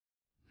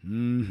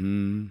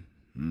Mm-hmm.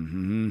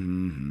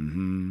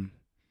 Mm-hmm.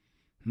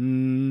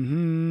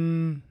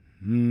 Mm-hmm.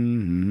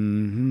 Mm-hmm.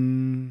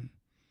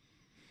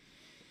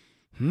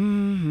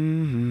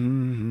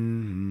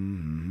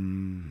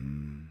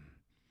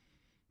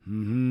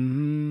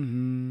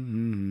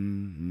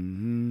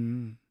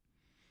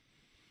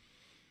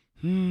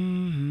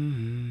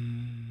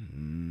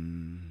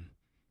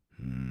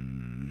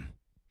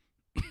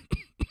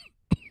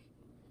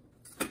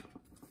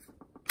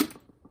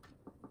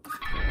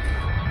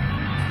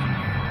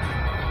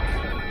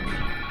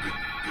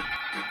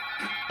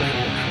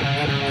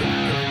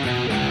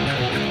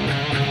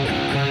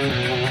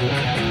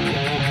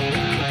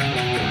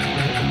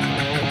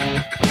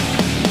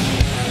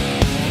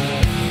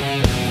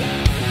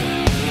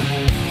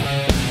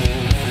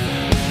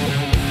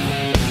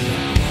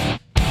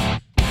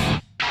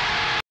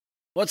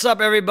 What's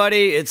up,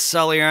 everybody? It's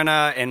Sully,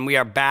 and we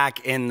are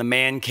back in the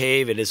man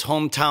cave. It is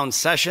Hometown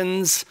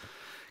Sessions,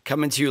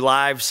 coming to you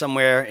live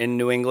somewhere in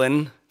New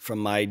England from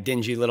my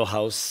dingy little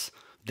house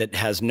that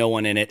has no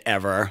one in it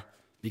ever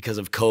because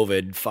of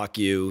COVID. Fuck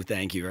you.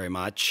 Thank you very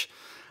much.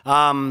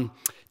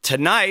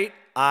 Tonight,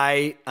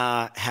 I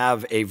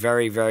have a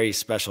very, very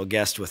special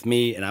guest with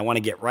me, and I want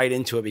to get right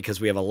into it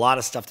because we have a lot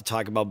of stuff to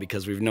talk about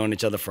because we've known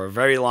each other for a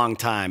very long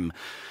time.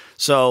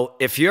 So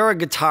if you're a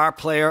guitar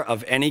player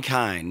of any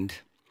kind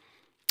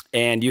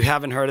and you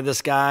haven't heard of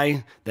this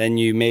guy, then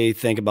you may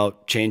think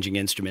about changing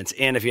instruments.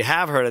 And if you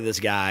have heard of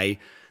this guy,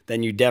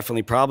 then you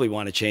definitely probably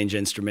want to change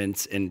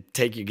instruments and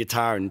take your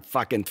guitar and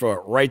fucking throw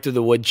it right through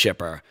the wood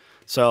chipper.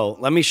 So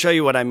let me show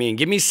you what I mean.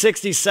 Give me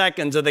 60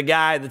 seconds of the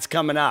guy that's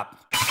coming up.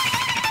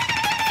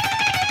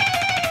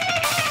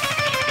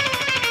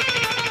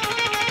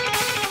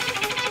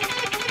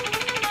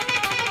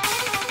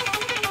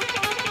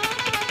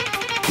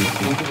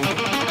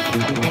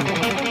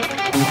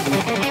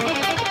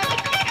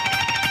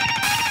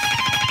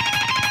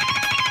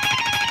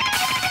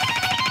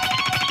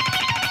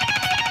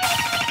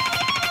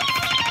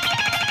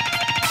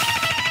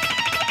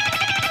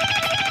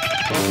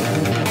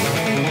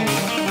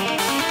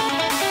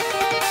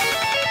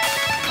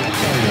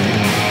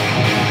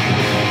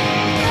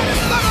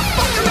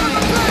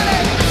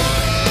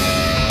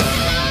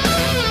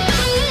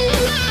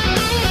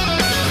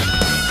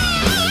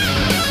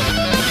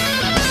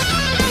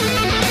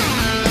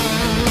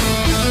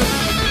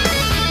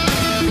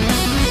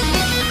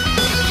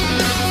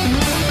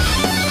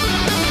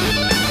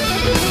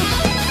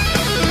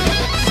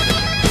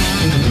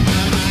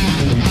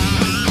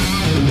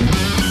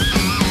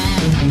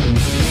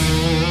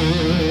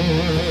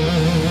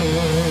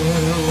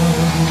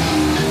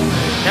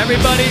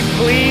 Everybody,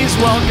 please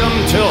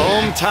welcome to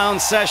Hometown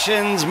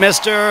Sessions,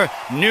 Mr.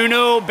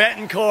 Nuno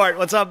Bettencourt.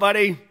 What's up,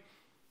 buddy?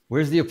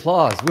 Where's the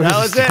applause? That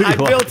was it. I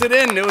built it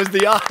in. It was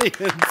the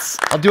audience.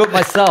 I'll do it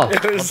myself.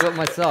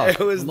 It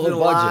was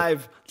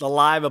the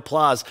live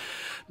applause.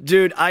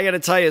 Dude, I got to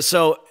tell you,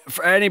 so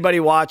for anybody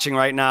watching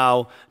right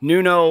now,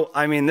 Nuno,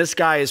 I mean, this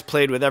guy has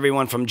played with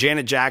everyone from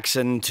Janet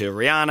Jackson to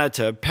Rihanna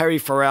to Perry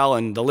Farrell,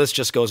 and the list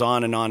just goes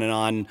on and on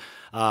and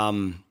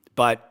on.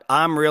 But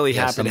I'm really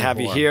happy to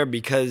have you here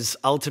because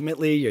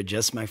ultimately you're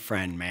just my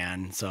friend,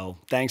 man. So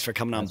thanks for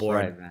coming on board.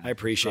 Right, man. I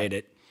appreciate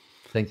it.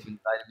 Thanks for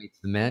inviting me to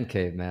the man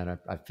cave, man.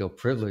 I feel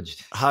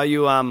privileged. How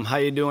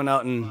you doing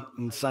out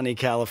in sunny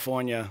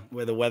California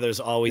where the weather's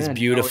always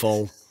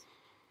beautiful?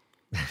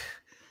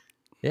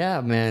 Yeah,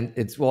 man.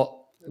 It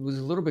was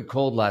a little bit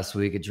cold last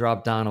week. It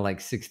dropped down to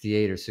like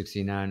 68 or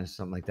 69 or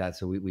something like that.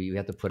 So we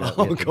had to put up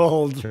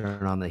cold.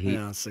 Turn on the heat.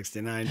 Yeah,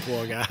 69,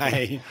 poor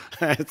guy.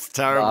 It's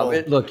terrible.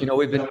 Look,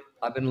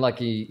 I've been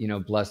lucky,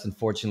 blessed, and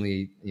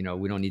fortunately, we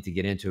don't need to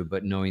get into it,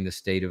 but knowing the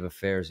state of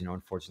affairs,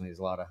 unfortunately, there's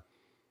a lot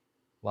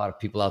of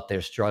people out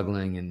there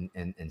struggling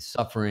and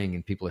suffering,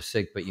 and people are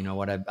sick. But you know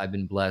what? I've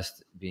been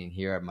blessed being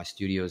here at my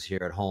studios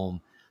here at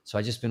home. So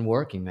I just been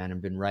working, man, and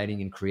been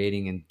writing and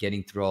creating and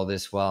getting through all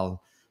this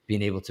while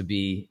being able to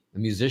be a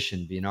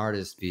musician, be an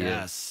artist, be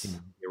a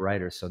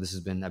writer. So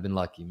I've been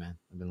lucky, man.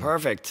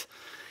 Perfect.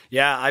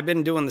 Yeah, I've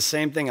been doing the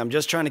same thing. I'm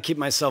just trying to keep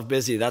myself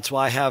busy. That's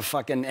why I have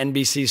fucking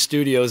NBC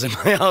studios in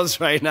my house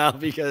right now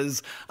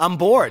because I'm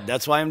bored.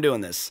 That's why I'm doing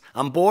this.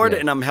 I'm bored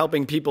and I'm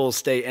helping people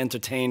stay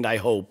entertained, I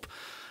hope.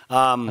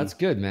 That's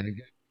good, man.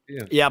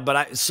 Yeah,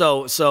 but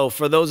so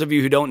for those of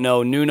you who don't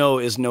know, Nuno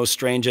is no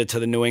stranger to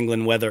the New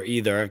England weather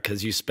either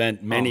because you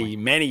spent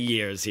many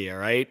years here,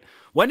 right?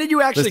 When did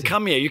you actually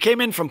come here? You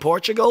came in from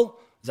Portugal?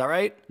 Is that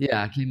right?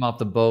 Yeah, I came off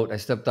the boat. I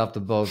stepped off the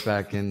boat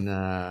back in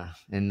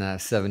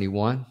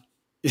 71.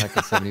 Back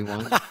in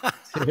 71.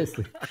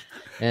 Seriously.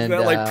 And is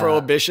that like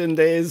Prohibition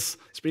days?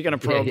 Speaking of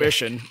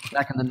Prohibition. Yeah.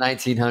 Back in the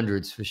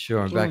 1900s, for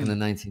sure. Back in the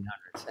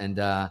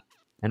 1900s.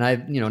 And I,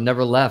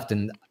 never left.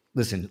 And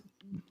listen,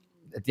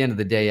 at the end of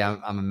the day,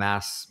 I'm a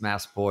mass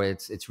boy.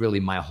 It's really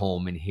my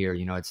home in here.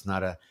 It's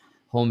not a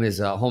home is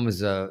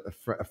a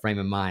frame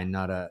of mind,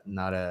 not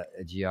a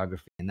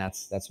geography, and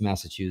that's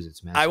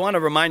Massachusetts, man. I want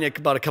to remind you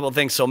about a couple of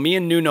things. So me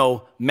and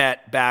Nuno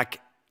met back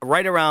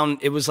right around,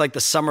 it was like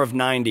the summer of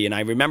 90. And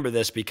I remember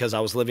this because I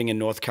was living in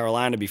North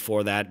Carolina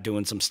before that,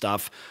 doing some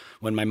stuff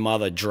when my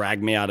mother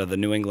dragged me out of the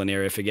New England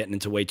area for getting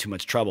into way too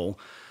much trouble.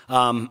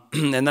 And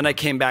then I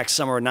came back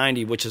summer of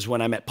 90, which is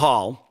when I met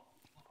Paul.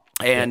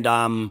 And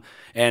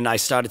I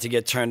started to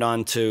get turned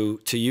on to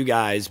you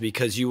guys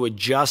because you were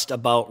just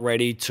about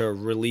ready to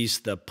release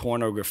the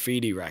Porno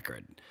Graffiti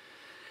record.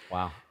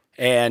 Wow.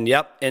 And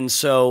yep, and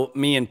so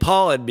me and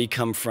Paul had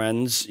become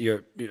friends.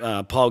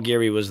 Paul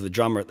Geary was the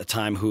drummer at the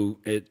time, who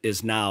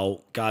is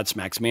now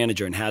Godsmack's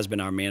manager and has been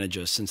our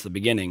manager since the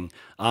beginning.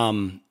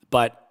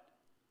 But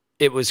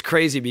it was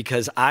crazy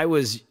because I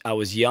was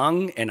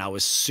young and I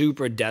was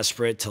super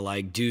desperate to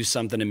like do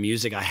something in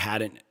music. I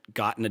hadn't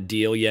gotten a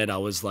deal yet. I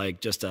was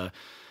like just a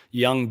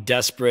young,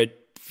 desperate,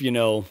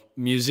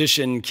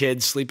 musician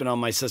kid sleeping on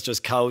my sister's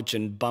couch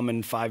and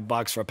bumming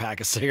 $5 for a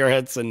pack of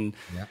cigarettes and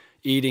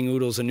eating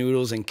oodles and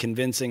noodles and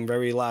convincing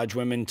very large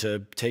women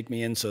to take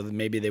me in so that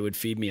maybe they would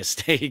feed me a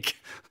steak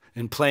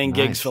and playing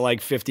gigs for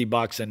like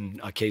 $50 and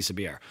a case of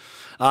beer.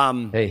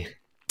 Hey.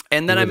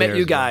 And then I met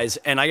you guys,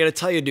 and I got to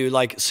tell you, dude,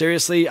 like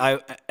seriously,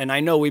 I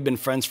know we've been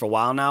friends for a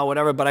while now,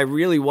 whatever, but I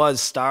really was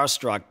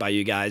starstruck by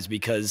you guys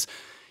because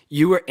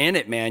you were in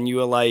it, man. You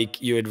were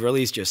like, you had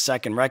released your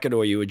second record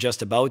or you were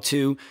just about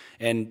to,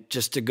 and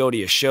just to go to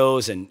your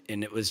shows, and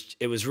it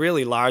was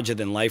really larger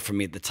than life for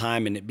me at the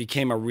time, and it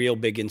became a real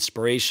big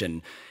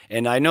inspiration.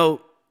 And I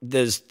know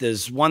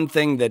there's one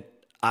thing that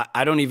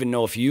I don't even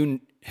know if you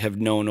have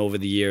known over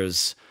the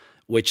years,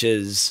 which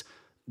is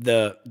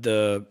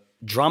the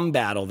drum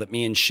battle that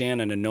me and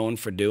Shannon are known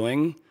for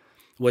doing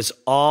was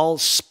all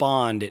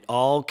spawned. It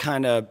all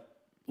kind of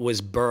was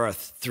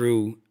birthed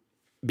through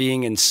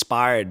being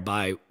inspired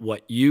by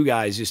what you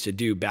guys used to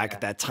do back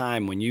at that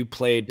time when you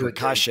played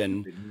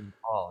percussion.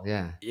 Oh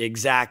yeah,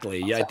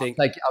 exactly. Yeah, I think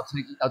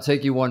I'll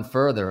take you one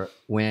further.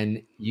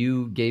 When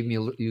you gave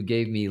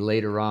me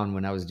later on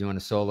when I was doing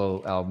a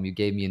solo album, you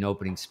gave me an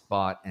opening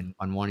spot and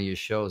on one of your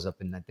shows up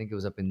in, I think it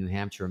was up in New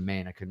Hampshire or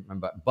Maine. I couldn't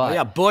remember. But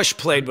yeah, Bush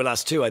played with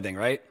us too, I think,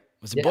 right?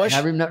 Was it Bush?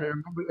 And I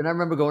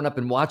remember going up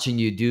and watching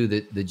you do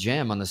the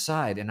jam on the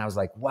side, and I was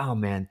like, wow,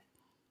 man,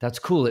 that's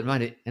cool. It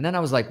might. And then I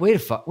was like, wait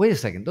a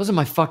second, those are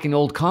my fucking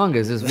old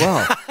congas as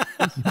well.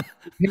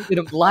 Painted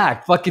them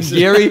black. Fucking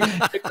Gary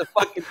took the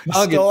fucking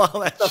congas. Stole all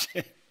that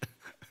shit.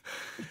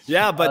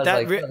 Yeah, but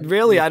that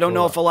really, I don't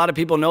know if a lot of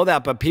people know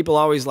that, but people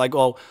always like,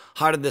 well,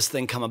 how did this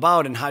thing come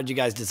about and how did you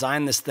guys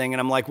design this thing?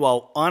 And I'm like,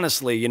 well,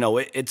 honestly,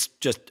 it's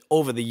just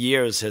over the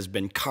years has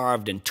been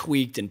carved and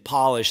tweaked and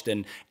polished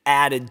and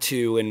added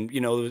to, and,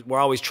 we're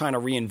always trying to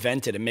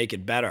reinvent it and make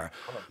it better.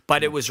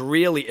 But it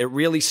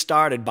really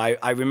started by,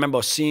 I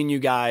remember seeing you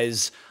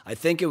guys, I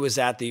think it was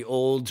at the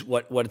old,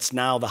 what's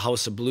now the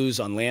House of Blues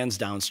on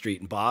Lansdowne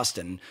Street in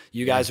Boston.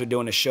 You guys were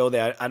doing a show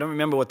there. I don't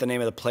remember what the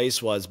name of the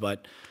place was,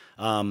 but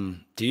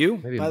do you,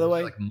 maybe by the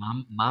way? Like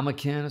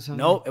Mamakin or something?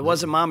 No, it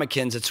wasn't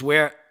Mamakin's. It's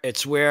where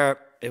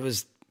it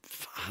was,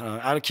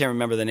 I can't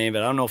remember the name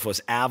of it. I don't know if it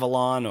was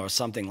Avalon or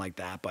something like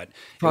that, but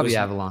probably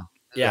Avalon.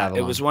 Yeah, Avalon.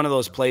 It was one of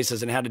those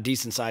places and it had a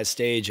decent sized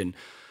stage. And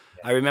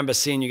I remember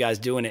seeing you guys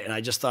doing it and I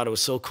just thought it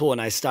was so cool.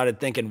 And I started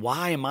thinking,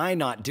 why am I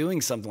not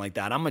doing something like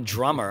that? I'm a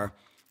drummer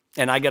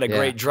and I got a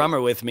great drummer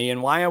with me.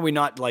 And why are we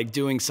not like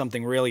doing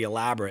something really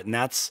elaborate? And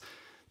that's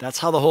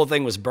how the whole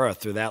thing was birthed,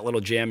 through that little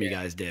jam you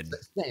guys did.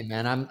 Hey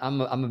man,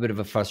 I'm a bit of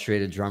a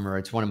frustrated drummer.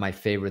 It's one of my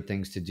favorite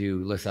things to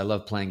do. Listen, I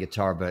love playing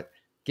guitar, but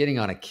getting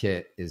on a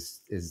kit is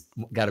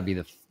got to be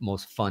the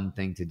most fun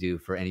thing to do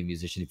for any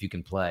musician if you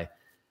can play.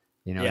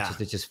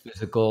 It's just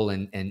physical,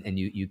 and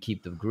you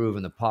keep the groove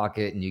in the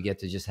pocket, and you get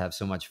to just have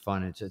so much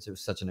fun. It's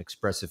such an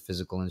expressive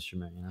physical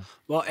instrument.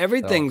 Well,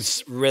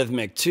 everything's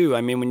rhythmic too.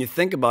 I mean, when you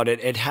think about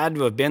it, it had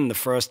to have been the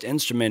first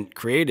instrument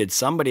created.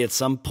 Somebody at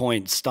some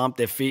point stomped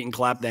their feet and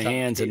clapped their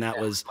hands, and that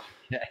was,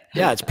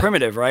 it's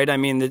primitive, right? I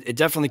mean, it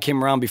definitely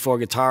came around before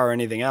guitar or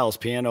anything else,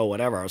 piano,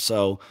 whatever.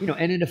 So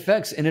and it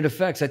affects.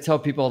 I tell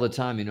people all the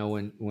time,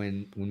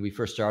 when we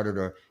first started,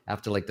 or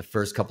after like the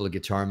first couple of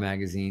guitar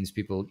magazines,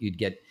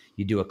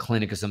 you do a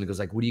clinic or something, goes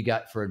like, what do you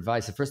got for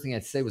advice? The first thing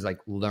I'd say was like,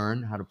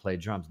 learn how to play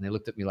drums. And they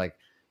looked at me like,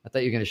 I thought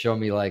you were going to show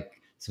me like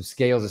some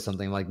scales or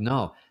something. I'm like,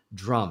 no,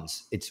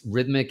 drums. It's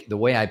rhythmic. The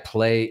way I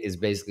play is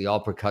basically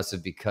all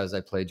percussive because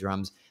I play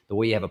drums. The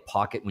way you have a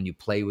pocket when you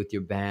play with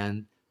your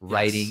band,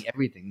 writing,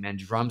 everything, man,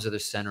 drums are the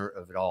center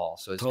of it all.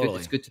 So it's good.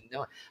 It's good to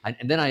know.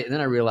 And then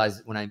I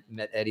realized when I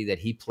met Eddie that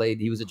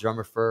he was a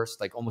drummer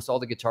first. Like almost all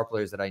the guitar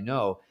players that I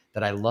know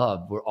that I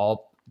love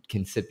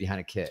can sit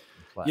behind a kit.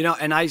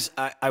 And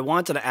I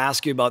wanted to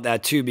ask you about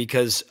that too,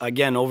 because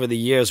again, over the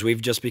years,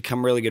 we've just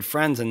become really good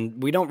friends,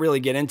 and we don't really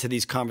get into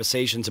these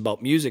conversations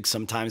about music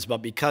sometimes, but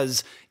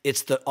because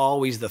it's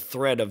always the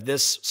thread of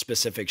this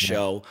specific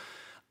show,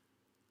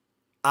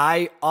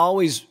 I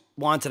always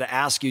wanted to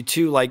ask you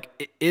too,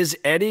 like, is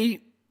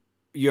Eddie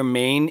your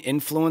main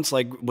influence?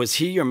 Like, was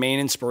he your main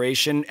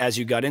inspiration as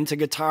you got into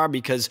guitar?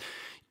 Because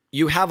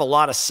you have a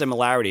lot of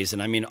similarities,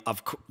 and I mean,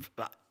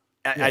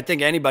 I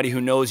think anybody who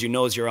knows you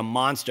knows you're a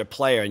monster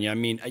player, and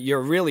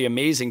you're really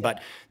amazing,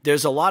 but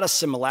there's a lot of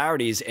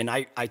similarities. And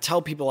I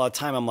tell people all the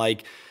time, I'm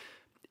like,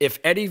 if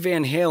Eddie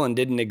Van Halen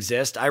didn't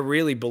exist, I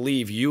really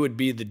believe you would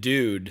be the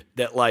dude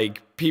that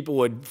like people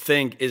would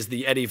think is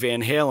the Eddie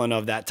Van Halen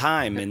of that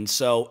time. And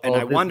so, and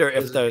I wonder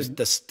if the there's a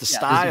good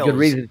styles.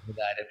 reason for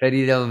that. If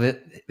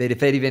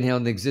Eddie Van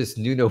Halen exists,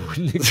 Nuno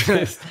wouldn't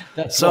exist.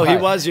 That's So why.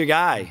 he was your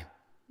guy.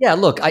 Yeah,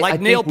 look, Like I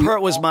Neil think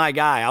Peart was my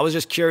guy. I was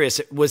just curious.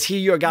 Was he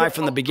your guy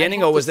from the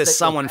beginning, or was this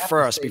someone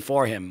first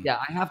before him? Yeah,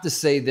 I have to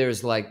say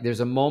there's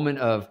a moment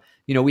of,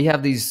 we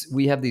have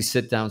these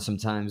sit downs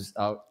sometimes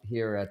out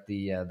here at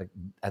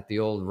the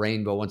old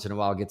Rainbow. Once in a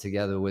while, get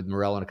together with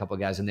Morel and a couple of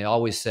guys, and they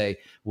always say,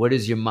 "What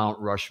is your Mount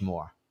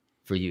Rushmore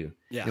for you?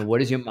 Yeah.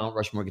 What is your Mount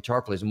Rushmore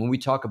guitar players?" And when we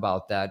talk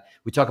about that,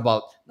 we talk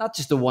about not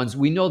just the ones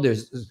we know.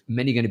 There's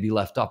many going to be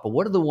left off, but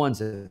what are the ones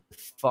that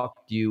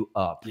fucked you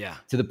up? Yeah.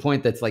 To the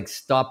point that's like,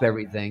 stop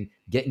everything,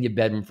 get in your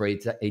bedroom for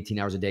 18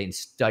 hours a day and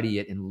study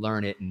it and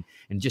learn it and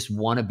just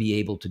want to be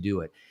able to do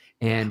it.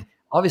 And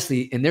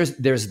obviously, and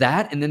there's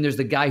that, and then there's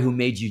the guy who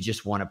made you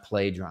just want to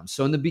play drums.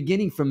 So in the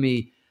beginning for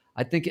me,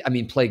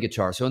 play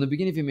guitar. So in the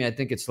beginning for me, I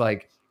think it's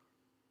like,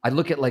 I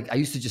look at, like, I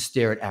used to just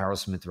stare at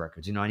Aerosmith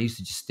records. I used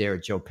to just stare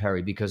at Joe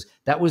Perry, because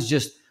that was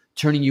just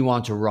turning you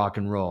on to rock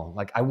and roll.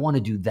 Like, I want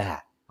to do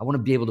that. I want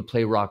to be able to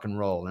play rock and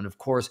roll. And of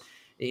course,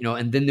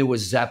 and then there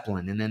was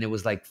Zeppelin, and then it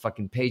was like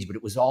fucking Page, but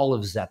it was all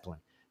of Zeppelin.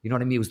 You know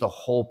what I mean? It was the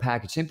whole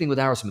package. Same thing with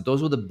Aerosmith.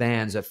 Those were the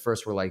bands that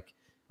first were like,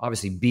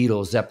 obviously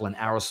Beatles, Zeppelin,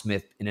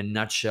 Aerosmith, in a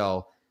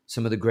nutshell,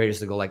 some of the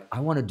greatest to go like,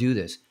 I want to do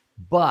this.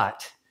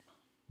 But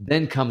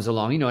then comes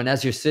along, and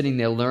as you're sitting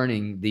there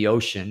learning the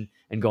Ocean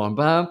and going,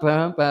 bum,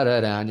 bum, ba,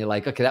 da, da, and you're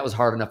like, okay, that was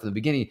hard enough in the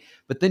beginning.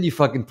 But then you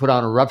fucking put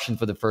on Eruption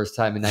for the first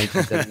time in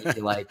 1970.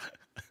 You're like,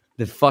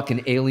 the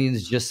fucking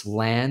aliens just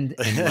land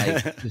and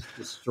like just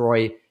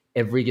destroy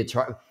every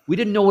guitar. We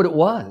didn't know what it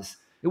was.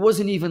 It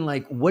wasn't even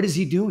like, what is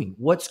he doing?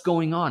 What's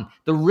going on?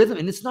 The rhythm.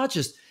 And it's not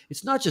just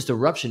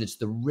Eruption. It's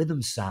the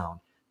rhythm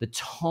sound, the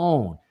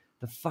tone,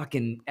 the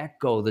fucking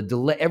echo, the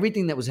delay,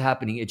 everything that was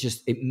happening.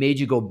 It made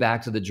you go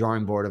back to the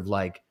drawing board of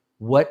like,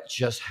 what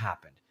just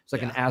happened? It's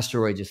like an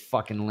asteroid just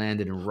fucking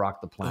landed and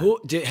rocked the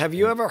planet. Have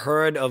you ever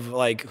heard of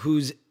like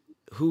who's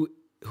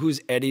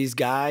Eddie's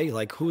guy?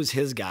 Like, who's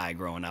his guy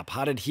growing up?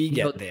 How did he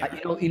get there?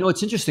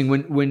 It's interesting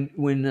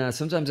when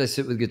sometimes I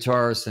sit with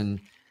guitarists, and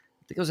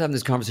I think I was having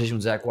this conversation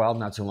with Zach Wild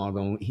not too long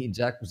ago.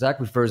 Zach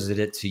refers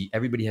to it to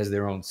everybody has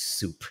their own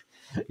soup.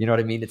 You know what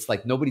I mean? It's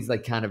like nobody's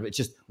like it's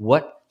just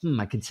what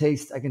I can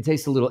taste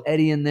a little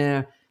Eddie in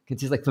there. Can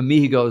taste, like, for me,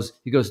 he goes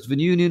for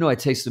you, Nuno, I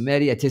taste some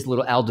Eddie. I taste a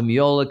little Al Di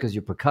Meola because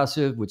you're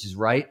percussive, which is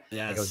right.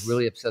 Yes. Like, I was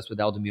really obsessed with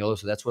Al Di Meola,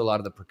 so that's where a lot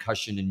of the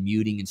percussion and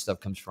muting and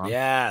stuff comes from.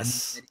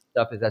 Yes. And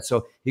stuff is that.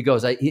 So he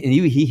goes,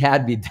 he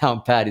had me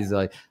down pat. He's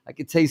like, I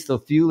could taste a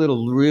few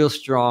little real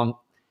strong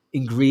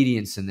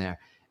ingredients in there.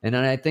 And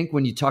then I think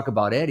when you talk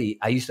about Eddie,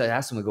 I used to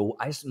ask him,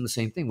 I asked him the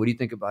same thing. What do you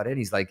think about Eddie?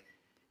 He's like,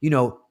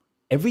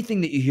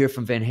 everything that you hear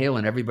from Van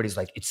Halen, everybody's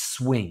like, it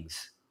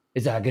swings.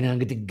 Is that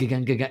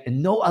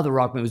and no other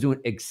rock band was doing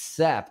it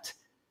except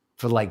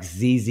for like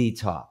ZZ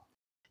Top.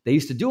 They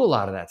used to do a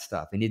lot of that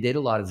stuff, and they did a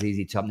lot of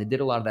ZZ Top, and they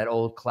did a lot of that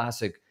old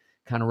classic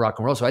kind of rock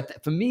and roll. So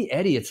for me,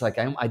 Eddie, it's like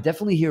I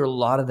definitely hear a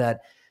lot of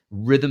that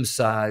rhythm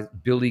side,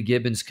 Billy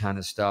Gibbons kind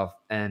of stuff,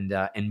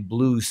 and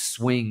blues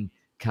swing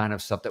kind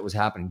of stuff that was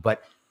happening.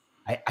 But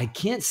I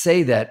can't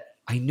say that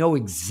I know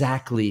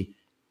exactly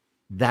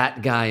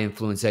that guy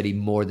influenced Eddie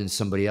more than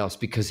somebody else,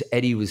 because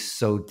Eddie was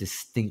so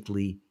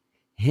distinctly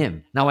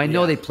him. Now, I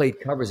know they played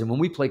covers, and when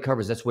we play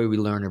covers, that's where we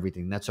learn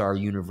everything. That's our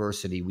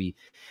university.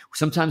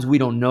 Sometimes we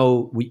don't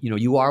know,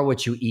 you are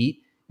what you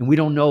eat, and we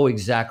don't know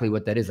exactly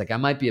what that is. Like, I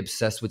might be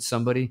obsessed with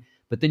somebody,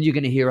 but then you're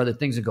going to hear other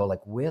things and go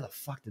like, where the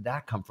fuck did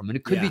that come from? And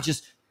it could be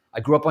just, I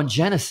grew up on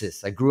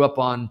Genesis. I grew up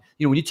on,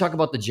 when you talk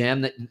about the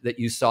jam that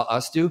you saw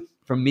us do,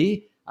 for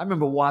me, I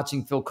remember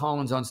watching Phil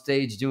Collins on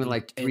stage doing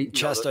like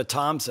Chester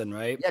Thompson,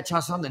 right? Yeah,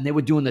 Chester Thompson. And they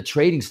were doing the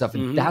trading stuff,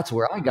 and that's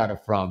where I got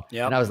it from.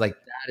 Yep. And I was like,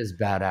 that is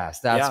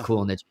badass. That's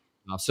cool. And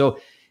so,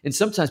 and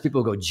sometimes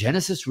people go,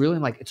 Genesis, really?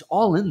 I'm like, it's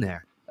all in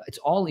there. It's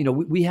all,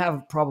 we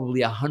have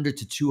probably 100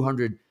 to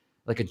 200,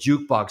 like a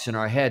jukebox in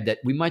our head that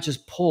we might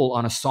just pull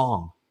on a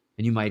song,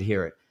 and you might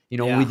hear it.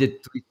 When we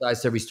did 3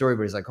 sides to every story,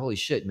 but it's like, holy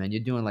shit, man,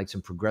 you're doing like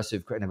some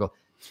progressive. And I go,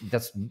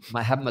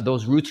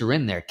 those roots are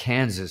in there,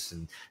 Kansas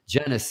and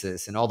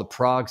Genesis and all the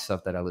prog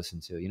stuff that I listen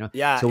to,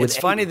 Yeah, so it's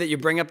funny that you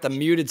bring up the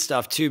muted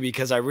stuff too,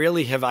 because I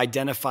really have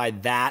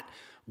identified that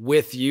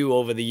with you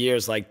over the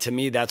years. Like, to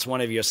me, that's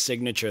one of your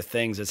signature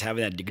things, is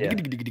having that.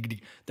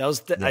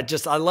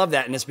 I love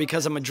that. And it's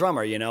because I'm a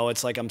drummer,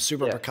 it's like I'm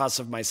super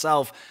percussive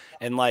myself.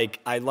 And like,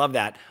 I love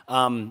that.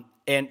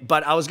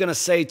 But I was going to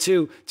say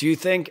too, do you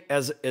think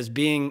as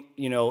being,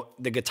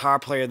 the guitar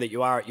player that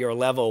you are at your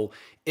level,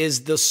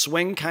 is the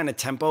swing kind of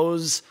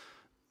tempos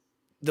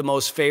the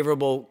most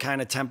favorable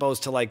kind of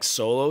tempos to like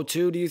solo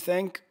to, do you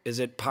think? Is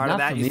it part of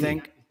that, you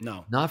think?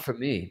 No. Not for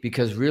me,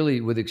 because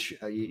really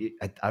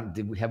I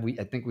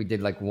think we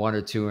did like 1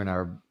 or 2 in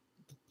our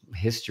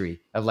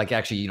history of like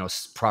actually,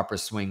 proper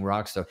swing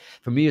rock stuff.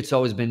 For me, it's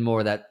always been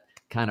more that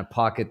kind of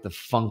pocket, the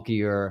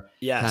funkier,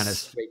 kind of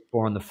straight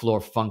 4 on the floor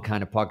funk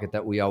kind of pocket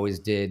that we always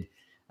did.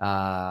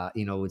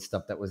 you know, with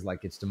stuff that was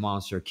like It's the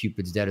Monster,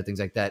 Cupid's Dead, or things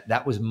like that.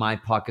 That was my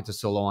pocket to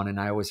solo on, and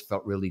I always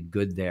felt really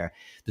good there.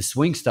 The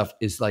swing stuff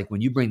is like,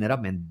 when you bring that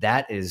up, man,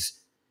 that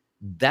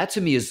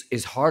to me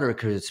is harder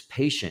because it's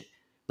patient.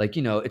 Like,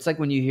 you know, it's like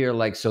when you hear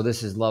like, So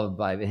This Is Love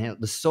by Van Halen,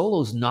 the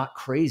solo's not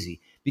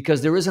crazy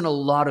because there isn't a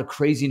lot of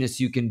craziness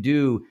you can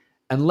do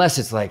unless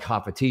it's like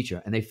Hop a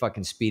Teacher and they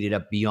fucking speed it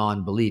up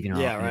beyond belief, you know,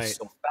 Yeah, and right. it's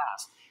so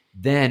fast.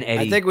 Then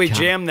Eddie, I think we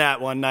jammed that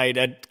one night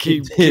at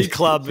Key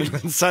Club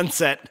in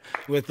Sunset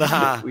with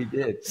we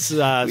did.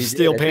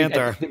 Steel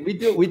Panther. Did we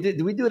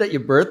do it at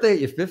your birthday, at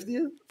your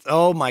 50th?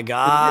 Oh my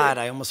God,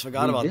 I almost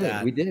forgot about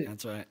that. We did.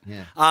 That's right.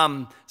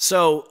 Yeah.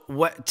 So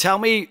tell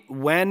me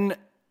when,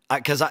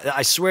 because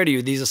I swear to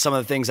you, these are some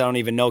of the things I don't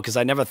even know because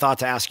I never thought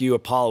to ask you or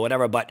Paul or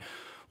whatever. But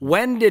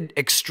when did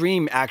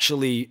Extreme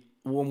actually?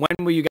 When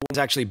were you guys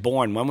actually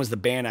born? When was the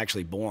band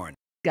actually born?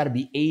 Got to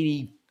be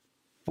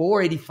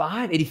 84,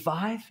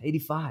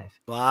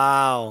 85.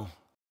 Wow.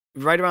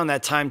 Right around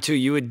that time too,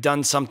 you had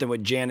done something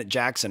with Janet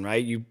Jackson,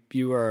 right?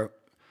 You were.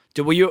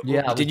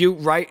 Did you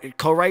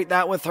co-write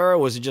that with her, or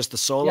was it just the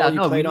solo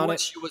you played on it?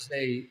 She was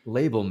a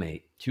label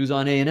mate. She was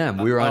on A&M.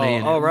 We were on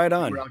A&M. Oh, right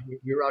on.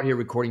 We were out here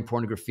recording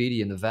Porn and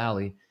Graffiti in the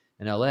Valley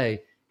in LA,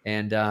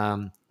 and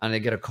I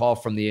get a call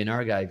from the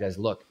A&R guy. Guys,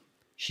 look,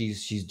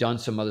 she's done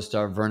some other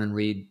stuff. Vernon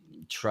Reid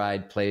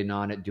tried playing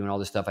on it, doing all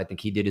this stuff. I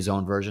think he did his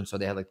own version, so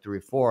they had like 3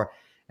 or 4,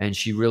 and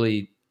she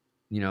really,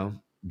 you know,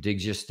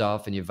 digs your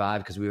stuff and your vibe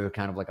because we were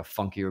kind of like a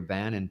funkier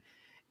band.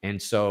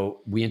 And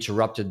so we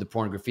interrupted the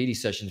Porn and Graffiti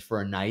sessions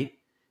for a night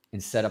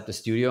and set up the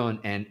studio.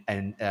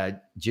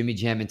 And Jimmy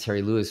Jam and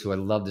Terry Lewis, who I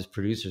loved as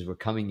producers, were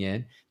coming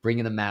in,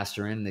 bringing the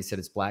master in. And they said,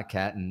 it's Black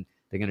Cat, and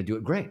they're going to do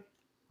it great.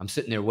 I'm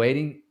sitting there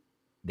waiting.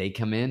 They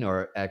come in,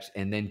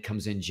 and then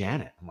comes in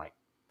Janet. I'm like,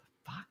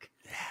 fuck.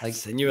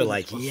 Yes. And you were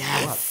like,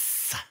 yes.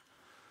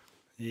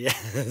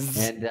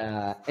 Yes.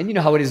 And you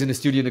know how it is in the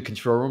studio, in the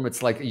control room.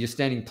 It's like you're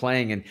standing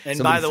playing, and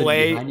by the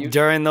way,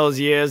 during those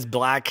years,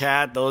 Black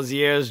Cat, those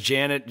years,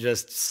 Janet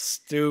just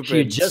stupid. She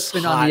had just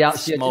been on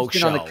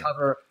the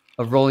cover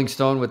of Rolling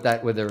Stone with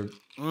her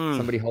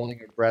somebody holding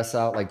her breasts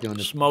out, like doing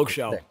the smoke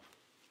show. Thing.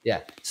 Yeah.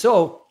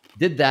 So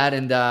did that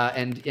and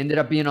ended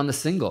up being on the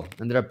single.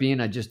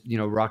 I just, you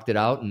know, rocked it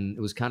out, and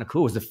it was kind of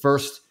cool. It was the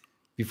first.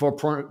 Before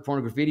Porn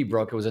and Graffiti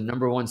broke, it was a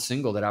 #1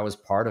 single that I was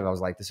part of. I was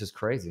like, this is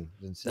crazy. It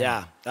was insane.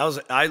 Yeah, that was.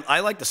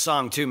 I like the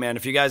song too, man.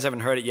 If you guys haven't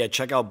heard it yet,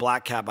 check out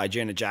Black Cat by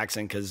Janet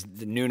Jackson because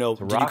Nuno.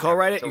 Did you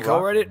co-write it? You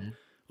co-write it?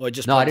 Or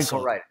just no, I didn't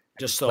co-write it.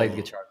 Just played the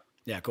guitar.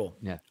 Yeah, cool.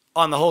 Yeah,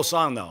 on the whole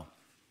song though.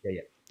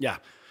 Yeah.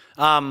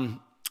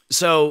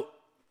 So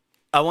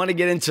I want to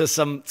get into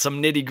some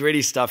nitty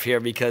gritty stuff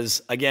here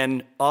because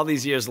again, all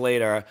these years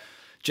later,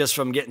 just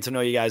from getting to know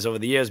you guys over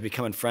the years,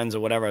 becoming friends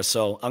or whatever.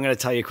 So I'm going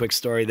to tell you a quick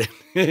story that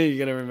you're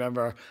going to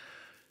remember.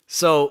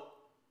 So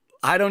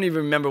I don't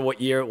even remember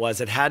what year it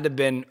was. It had to have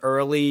been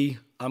early,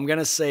 I'm going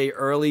to say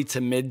early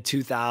to mid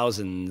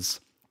 2000s.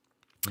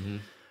 Mm-hmm.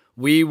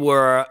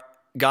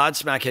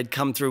 Godsmack had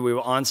come through. We were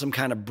on some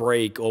kind of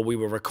break or we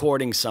were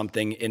recording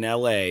something in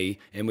LA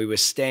and we were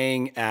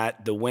staying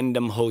at the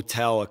Wyndham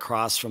Hotel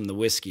across from the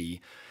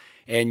Whiskey.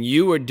 And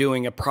you were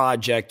doing a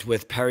project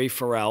with Perry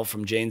Farrell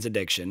from Jane's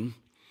Addiction.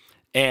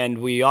 And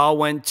we all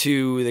went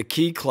to the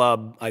Key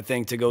Club, I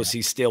think, to go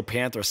see Steel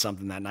Panther or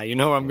something that night. You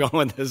know where I'm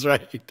going with this,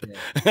 right?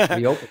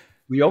 Yeah.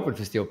 We opened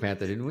for Steel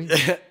Panther, didn't we?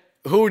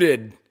 Who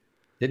did?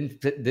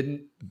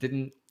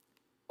 Didn't.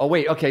 Oh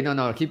wait, okay,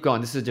 no, keep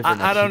going. This is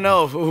different. I don't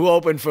know who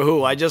opened for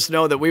who. I just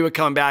know that we were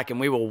coming back and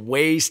we were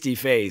wasty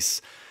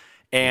face,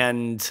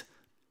 and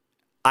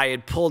I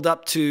had pulled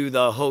up to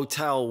the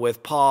hotel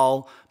with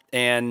Paul,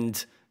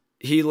 and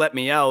he let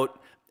me out.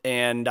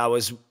 And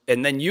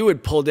then you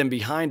had pulled in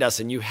behind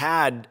us and you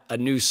had a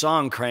new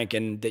song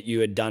cranking that you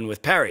had done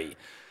with Perry.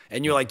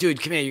 And you're like,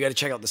 dude, come here, you got to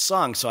check out the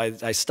song. So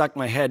I stuck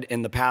my head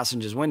in the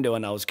passenger's window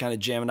and I was kind of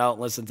jamming out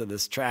and listening to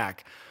this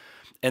track.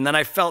 And then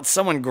I felt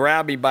someone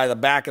grab me by the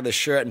back of the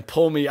shirt and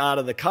pull me out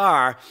of the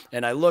car.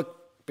 And I looked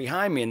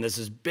behind me and there's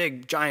this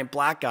big giant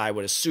black guy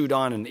with a suit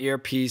on and an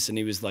earpiece. And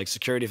he was like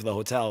security for the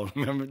hotel.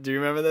 Do you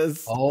remember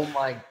this? Oh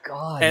my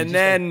God.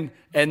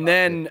 And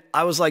then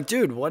I was like,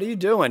 dude, what are you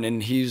doing?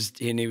 And he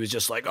was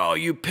just like, oh,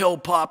 you pill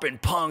popping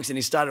punks. And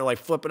he started like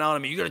flipping out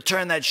on me. You got to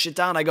turn that shit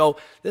down. I go,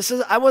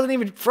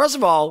 first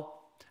of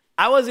all,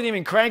 I wasn't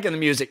even cranking the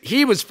music.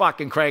 He was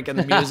fucking cranking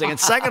the music. And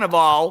second of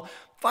all,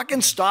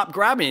 fucking stop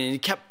grabbing me. And he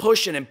kept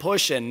pushing and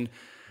pushing.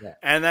 Yeah.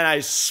 And then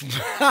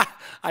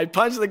I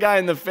punched the guy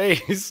in the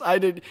face.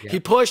 He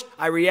pushed,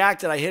 I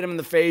reacted, I hit him in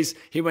the face.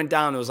 He went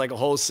down. It was like a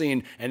whole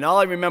scene. And all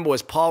I remember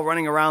was Paul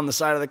running around the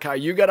side of the car.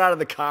 You got out of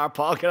the car,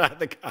 Paul got out of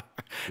the car.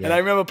 Yeah. And I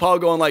remember Paul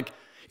going like,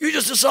 you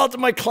just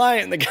assaulted my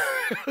client. And the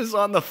guy was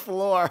on the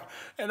floor.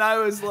 And I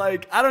was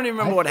like, I don't even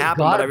remember what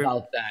happened. I forgot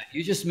about that.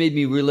 You just made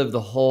me relive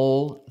the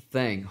whole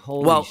thing.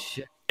 Holy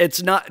shit.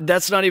 That's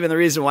not even the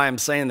reason why I'm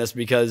saying this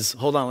because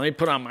hold on, let me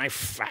put on my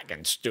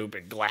fucking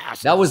stupid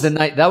glasses. That was the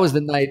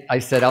night I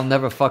said I'll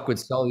never fuck with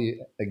Sully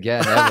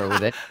again ever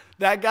with it.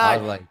 That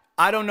guy,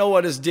 I don't know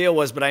what his deal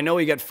was, but I know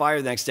he got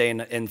fired the next day.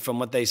 And from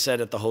what they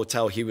said at the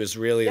hotel, he was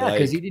really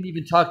because he didn't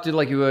even talk to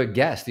like you were a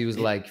guest. He was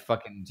like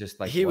fucking just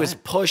like he was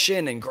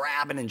pushing and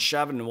grabbing and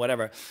shoving and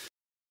whatever.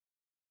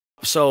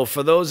 So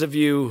for those of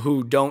you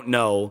who don't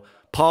know,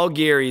 Paul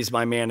Geary's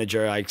my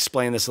manager. I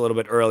explained this a little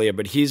bit earlier,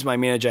 but he's my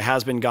manager,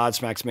 has been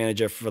Godsmack's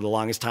manager for the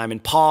longest time.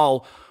 And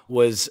Paul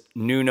was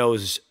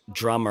Nuno's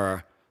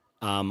drummer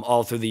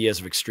all through the years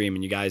of Extreme,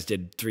 and you guys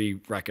did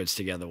 3 records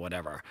together,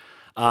 whatever.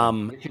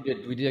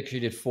 We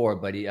actually did 4,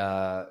 but it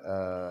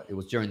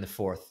was during the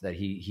 4th that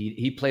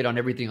he played on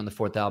everything on the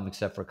 4th album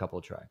except for a couple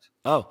of tracks.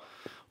 Oh,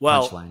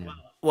 well. Punchline, yeah.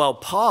 Well,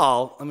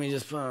 Paul, let me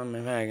just put on my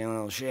fucking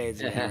little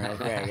shades in here real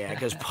quick. Yeah,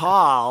 because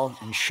Paul,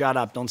 and shut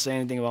up, don't say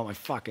anything about my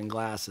fucking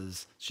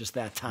glasses. It's just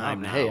that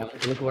time now. Hey,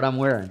 look what I'm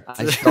wearing.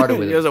 I started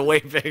with it. Yours are way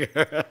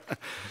bigger.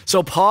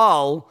 So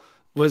Paul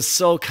was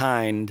so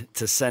kind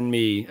to send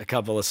me a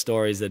couple of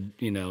stories that,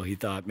 he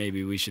thought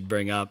maybe we should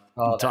bring up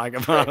and talk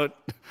about.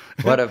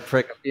 What a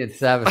prick. I'm being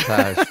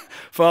sabotaged.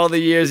 For all the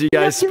years you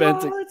guys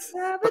spent.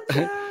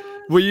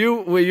 Were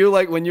you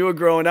like, when you were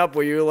growing up,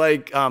 were you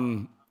like,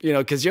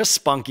 because you're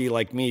spunky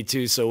like me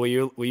too. So were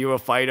you a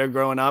fighter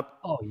growing up?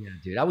 Oh yeah,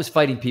 dude. I was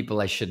fighting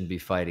people I shouldn't be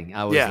fighting.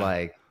 I was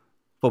like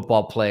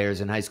football players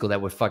in high school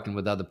that were fucking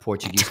with other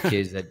Portuguese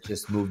kids that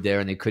just moved there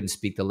and they couldn't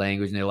speak the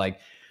language. And they're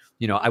like,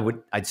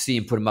 I'd see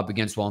him put them up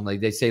against one.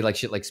 Like they say like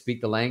shit like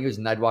speak the language,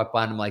 and I'd walk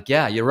by and I'm like,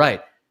 yeah, you're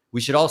right.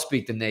 We should all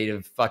speak the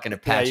native fucking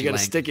Apache language. Yeah, you got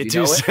to stick your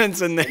 2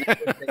 cents in there.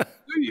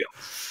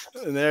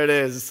 And there it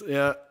is.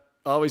 Yeah,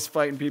 always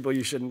fighting people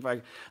you shouldn't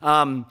fight.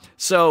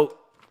 So.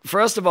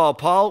 First of all,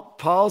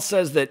 Paul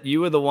says that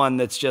you were the one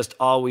that's just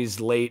always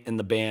late in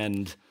the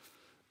band,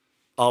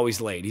 always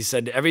late. He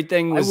said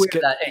everything was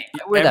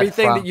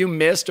everything that you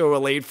missed or were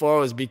late for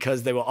was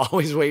because they were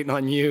always waiting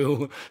on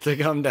you to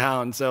come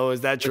down. So is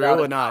that true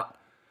or not?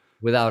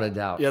 Without a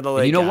doubt. You're the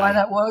late you know guy. Why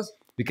that was?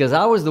 Because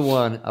I was the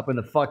one up in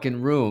the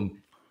fucking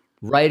room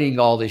writing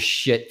all this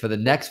shit for the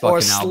next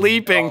fucking album. Or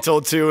sleeping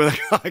till 2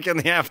 o'clock in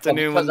the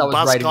afternoon when the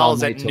bus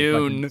calls at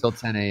noon. Till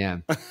 10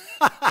 a.m.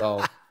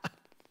 So...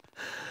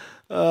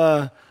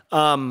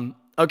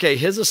 Okay,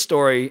 here's a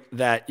story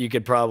that you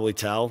could probably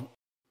tell.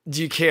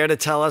 Do you care to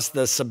tell us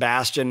the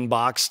Sebastian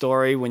Bach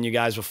story when you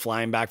guys were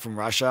flying back from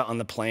Russia on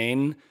the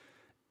plane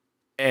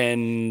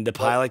and the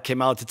pilot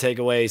came out to take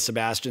away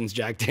Sebastian's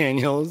Jack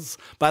Daniels?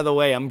 By the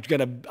way, I'm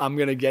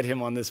gonna get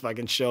him on this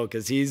fucking show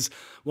because he's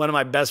one of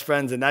my best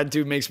friends and that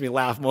dude makes me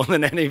laugh more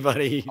than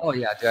anybody. Oh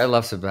yeah, dude, I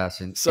love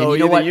Sebastian. So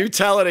either you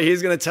tell it or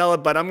he's gonna tell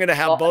it, but I'm gonna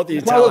have both of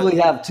you tell it. Probably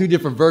have 2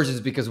 different versions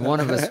because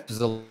one of us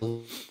is a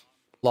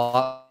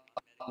lot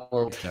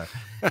more,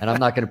 and I'm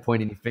not going to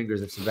point any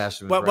fingers if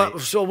Sebastian was right.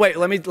 So wait,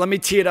 let me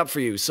tee it up for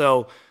you.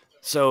 So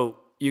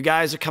you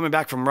guys are coming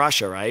back from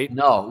Russia, right?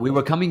 No, we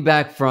were coming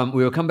back from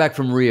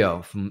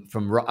Rio,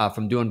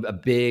 from doing a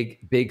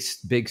big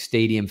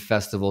stadium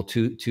festival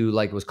to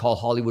like it was called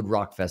Hollywood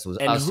Rock Festival.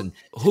 It was and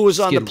who was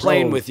on the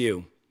plane with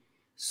you?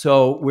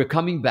 So we're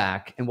coming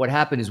back, and what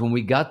happened is when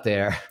we got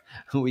there,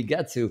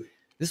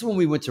 this is when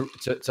we went to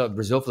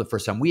Brazil for the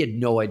first time. We had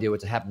no idea what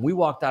to happen. We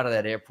walked out of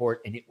that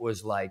airport and it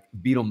was like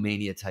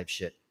Beatlemania type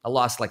shit. I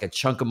lost like a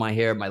chunk of my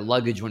hair. My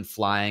luggage went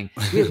flying.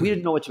 We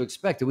didn't know what to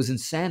expect. It was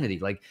insanity.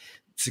 Like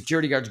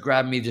security guards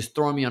grabbing me, just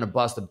throwing me on a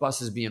bus. The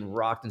bus is being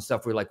rocked and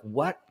stuff. We're like,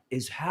 what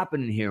is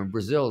happening here in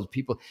Brazil?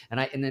 People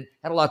and then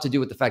had a lot to do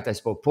with the fact I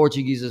spoke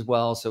Portuguese as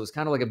well. So it was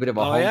kind of like a bit of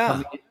a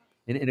homecoming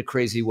in a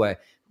crazy way.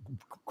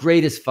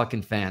 Greatest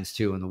fucking fans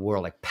too in the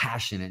world, like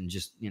passionate and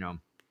just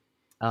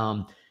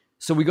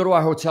So we go to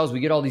our hotels. We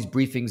get all these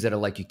briefings that are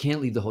like, you can't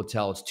leave the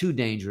hotel. It's too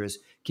dangerous.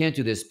 Can't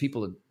do this.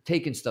 People are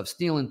taking stuff,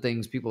 stealing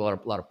things. People are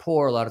a lot of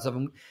poor, a lot of stuff.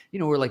 And,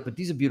 we're like, but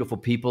these are beautiful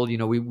people.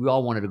 We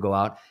all wanted to go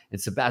out.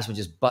 And Sebastian would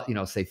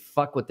just, say,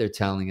 fuck what they're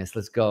telling us.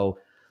 Let's go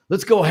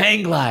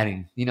hang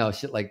gliding,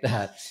 shit like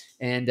that.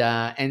 And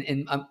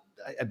I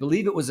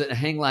believe it was a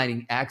hang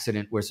gliding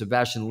accident where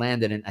Sebastian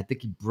landed and I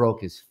think he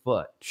broke his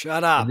foot.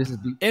 Shut up.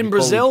 In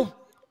Brazil?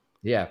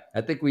 Yeah. I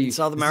think we... In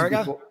South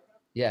America?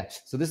 Yeah.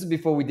 So this is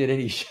before we did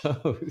any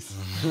shows.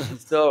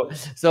 So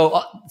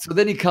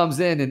then he comes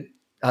in and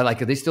I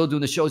like, are they still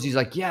doing the shows? He's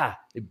like, yeah.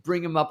 They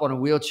bring him up on a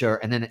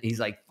wheelchair and then he's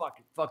like,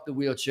 fuck the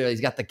wheelchair. He's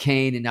got the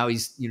cane and now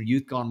he's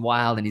youth gone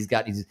wild and he's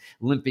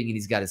limping and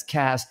he's got his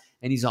cast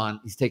and he's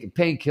taking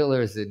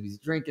painkillers and he's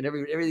drinking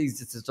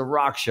everything's it's a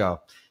rock show.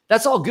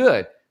 That's all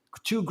good.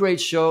 2 great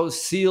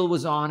shows. Seal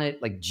was on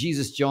it, like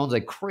Jesus Jones,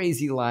 like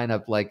crazy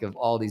lineup like of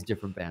all these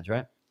different bands,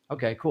 right?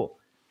 Okay, cool.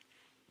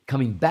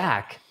 Coming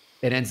back.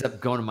 It ends up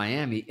going to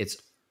Miami. It's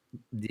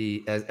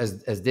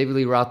as David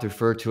Lee Roth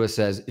referred to us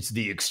as, it's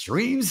the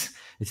extremes.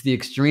 It's the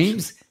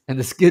extremes and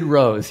the Skid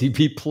Rows. He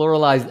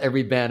pluralized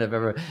every band I've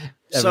ever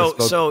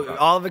spoken about.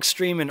 All of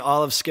Extreme and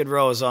all of Skid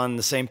Row is on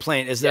the same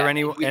plane. Is there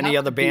any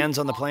other bands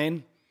on the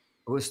plane?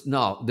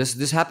 No,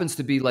 this happens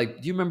to be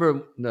like, do you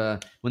remember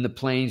when the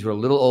planes were a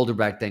little older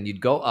back then? You'd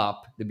go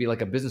up, there'd be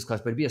like a business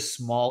class, but it'd be a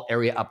small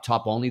area up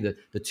top only.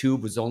 The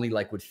tube was only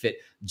like would fit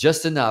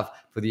just enough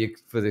for the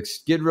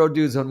Skid Row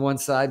dudes on one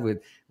side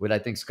with I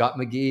think Scott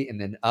McGee and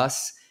then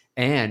us,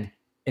 and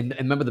And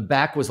remember, the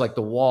back was like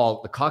the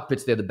wall, the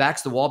cockpit's there. The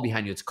back's the wall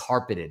behind you. It's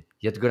carpeted.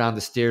 You have to go down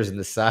the stairs in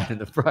the side and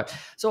the front.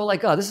 So we're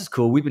like, oh, this is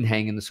cool. We've been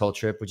hanging this whole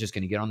trip. We're just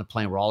going to get on the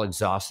plane. We're all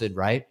exhausted,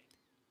 right?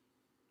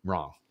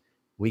 Wrong.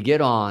 We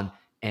get on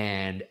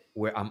and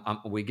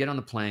we get on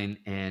the plane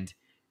and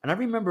I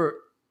remember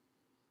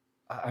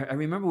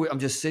I'm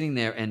just sitting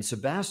there and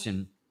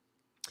Sebastian,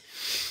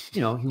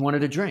 he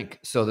wanted a drink.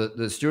 So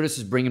the stewardess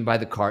is bringing by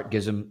the cart,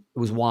 gives him, it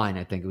was wine,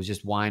 I think. It was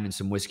just wine and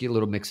some whiskey, a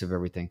little mix of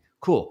everything.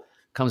 Cool.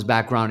 Comes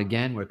back around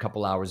again. We're a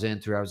couple hours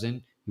in, 3 hours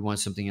in. He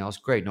wants something else.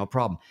 Great, no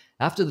problem.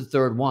 After the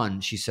third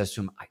one, she says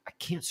to him, I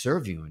can't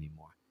serve you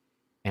anymore.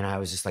 And I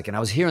was just like, and I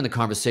was hearing the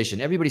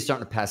conversation. Everybody's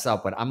starting to pass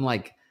out, but I'm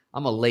like,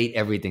 I'm a late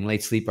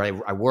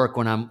sleeper. I work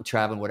when I'm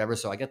traveling, whatever.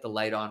 So I get the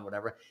light on,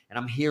 whatever. And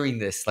I'm hearing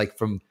this like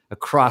from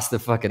across the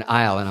fucking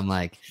aisle. And I'm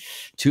like,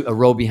 a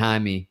row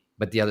behind me,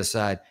 but the other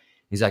side.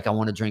 He's like, I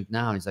want to drink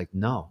now. And he's like,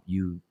 no,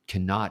 you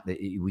cannot.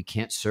 We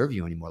can't serve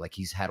you anymore. Like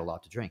he's had a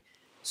lot to drink.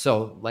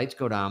 So lights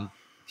go down.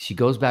 She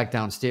goes back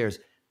downstairs.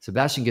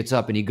 Sebastian gets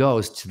up and he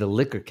goes to the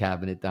liquor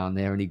cabinet down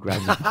there and he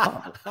grabs a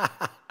bottle.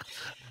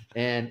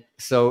 And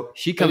so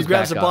she comes back. He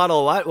grabs a bottle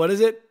of what? What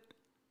is it?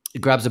 He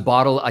grabs a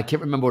bottle. I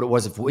can't remember what it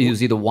was. It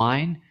was either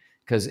wine,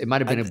 because it might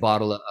have been a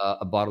bottle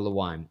of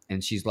wine.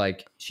 And she's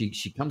like,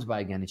 she comes by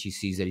again and she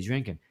sees that he's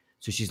drinking.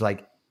 So she's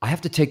like, I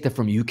have to take that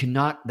from you. You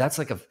cannot. That's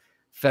like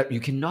you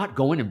cannot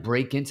go in and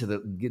break into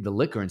the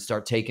liquor and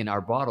start taking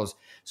our bottles.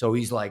 So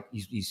he's like,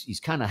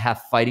 he's kind of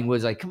half fighting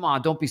with, like, come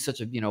on, don't be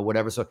such a,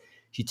 whatever. So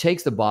she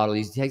takes the bottle,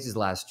 he takes his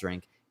last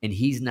drink, and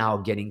he's now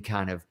getting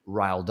kind of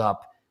riled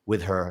up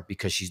with her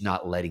because she's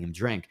not letting him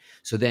drink.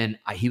 So then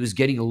he was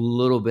getting a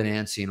little bit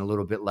antsy and a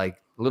little bit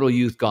like a little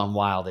youth gone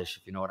wildish,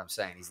 if you know what I'm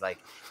saying. He's like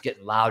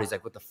getting loud. He's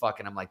like, what the fuck?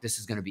 And I'm like, this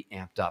is going to be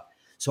amped up.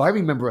 So I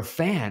remember a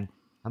fan.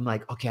 I'm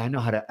like, okay, I know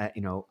how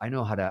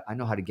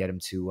to get him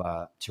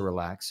to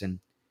relax. And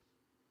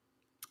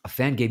a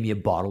fan gave me a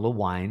bottle of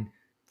wine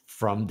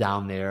from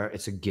down there.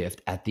 It's a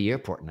gift at the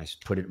airport. And I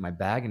put it in my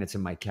bag and it's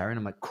in my carry. And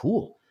I'm like,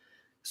 cool.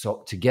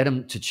 So to get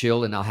him to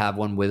chill, and I'll have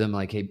one with him,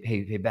 like,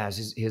 hey,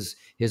 Baz,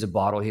 here's a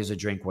bottle, here's a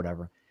drink,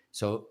 whatever.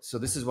 So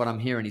this is what I'm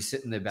hearing. He's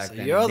sitting there back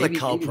then. You're the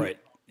culprit.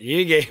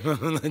 You gave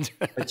him the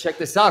drink. But check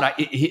this out.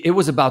 It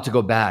was about to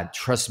go bad.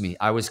 Trust me.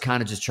 I was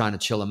kind of just trying to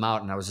chill him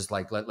out, and I was just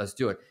like, let's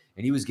do it.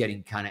 And he was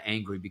getting kind of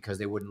angry because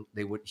he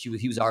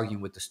was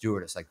arguing with the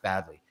stewardess like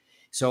badly.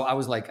 So I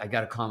was like, I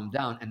got to calm him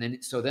down. And then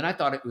I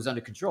thought it was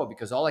under control,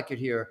 because all I could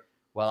hear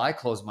while I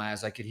closed my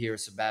eyes, I could hear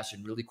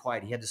Sebastian really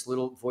quiet. He had this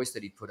little voice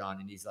that he'd put on,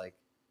 and he's like,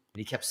 and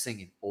he kept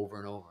singing over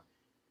and over,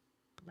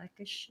 like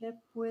a ship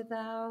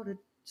without a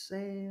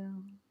sail.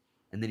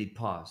 And then he'd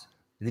pause.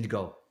 And then he'd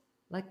go,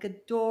 like a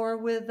door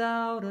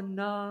without a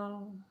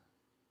knob.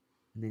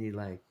 And then he'd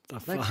like a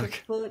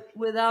foot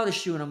without a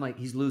shoe. And I'm like,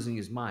 he's losing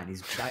his mind.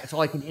 That's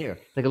all I can hear.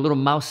 Like a little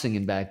mouse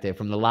singing back there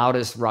from the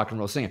loudest rock and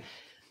roll singer.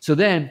 So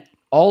then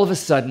all of a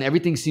sudden,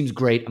 everything seems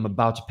great. I'm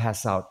about to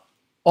pass out.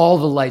 All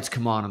the lights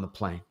come on the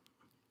plane.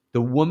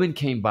 The woman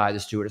came by, the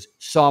stewardess,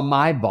 saw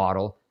my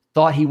bottle,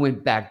 thought he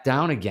went back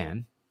down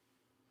again.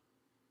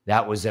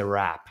 That was a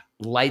wrap.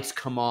 Lights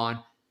come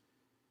on.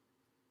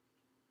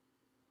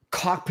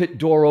 Cockpit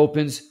door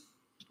opens.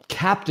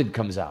 Captain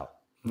comes out.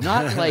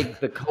 Not like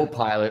the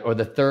co-pilot or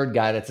the third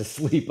guy that's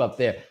asleep up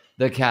there.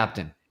 The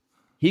captain.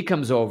 He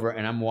comes over,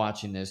 and I'm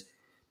watching this.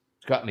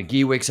 Scott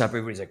McGee wakes up.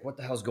 Everybody's like, what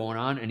the hell's going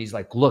on? And he's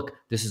like, look,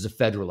 this is a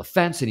federal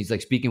offense. And he's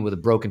like speaking with a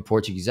broken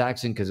Portuguese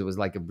accent because it was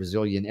like a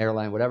Brazilian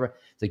airline, whatever.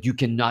 It's like, you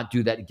cannot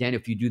do that again.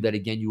 If you do that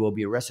again, you will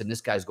be arrested. And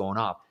this guy's going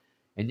off.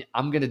 And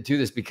I'm going to do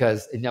this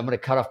and I'm going to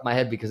cut off my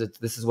head because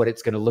this is what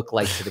it's going to look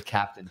like to the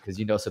captain. Because,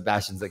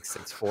 Sebastian's like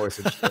 6'4" or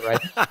some shit,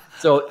 right?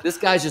 So this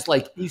guy's just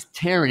like, he's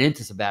tearing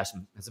into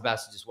Sebastian. And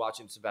Sebastian just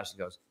watching him. Sebastian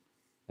goes,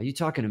 are you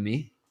talking to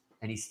me?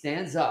 And he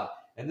stands up.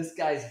 And this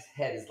guy's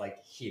head is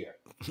like here.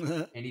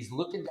 And he's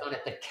looking down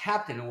at the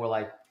captain. And we're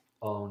like,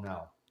 oh,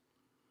 no.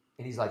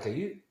 And he's like, are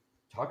you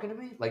talking to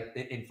me? Like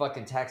in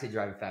fucking taxi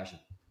driving fashion.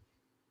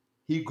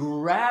 He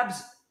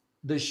grabs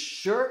the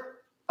shirt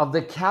of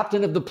the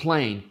captain of the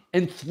plane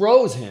and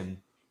throws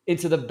him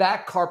into the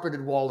back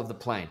carpeted wall of the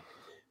plane.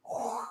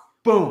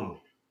 Boom.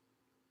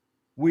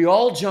 We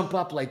all jump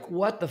up like,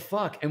 what the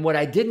fuck? And what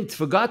I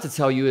forgot to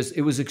tell you is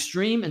it was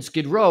Extreme and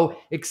Skid Row,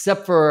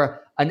 except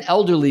for an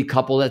elderly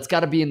couple that's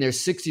got to be in their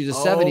 60s or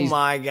 70s. Oh,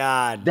 my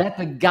God. That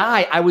the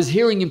guy I was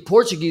hearing in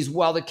Portuguese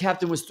while the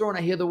captain was throwing,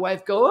 I hear the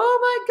wife go, oh,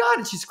 my God.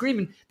 And she's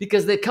screaming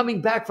because they're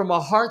coming back from a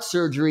heart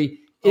surgery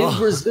in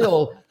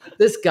Brazil.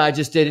 This guy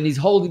just did, and he's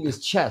holding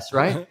his chest,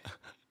 right?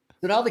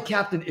 So now the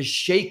captain is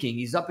shaking.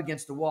 He's up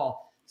against the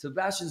wall.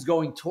 Sebastian's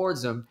going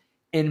towards him.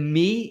 And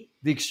me,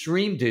 the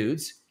Extreme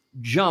dudes,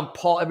 jump,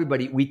 Paul,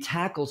 everybody. We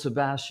tackle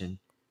Sebastian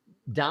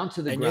down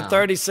to the ground. And you're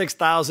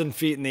 36,000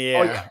 feet in the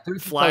air,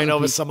 flying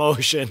over some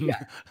ocean.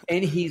 Yeah.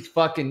 And he's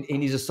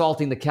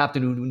assaulting the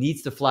captain who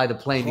needs to fly the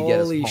plane to get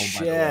us home. Holy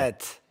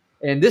shit.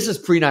 And this is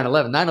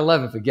pre-9/11.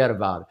 9/11, forget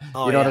about it.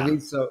 You know what I mean?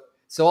 So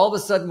all of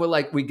a sudden,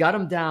 we got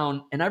him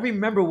down. And I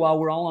remember while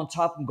we're all on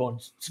top, I'm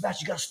going,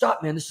 Sebastian, you got to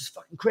stop, man. This is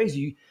fucking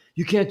crazy.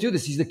 you can't do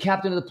this. He's the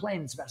captain of the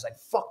plane. And Sebastian's like,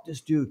 fuck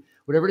this dude,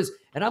 whatever it is.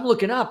 And I'm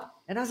looking up.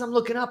 And as I'm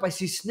looking up, I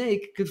see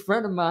Snake, good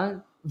friend of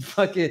mine,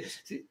 fucking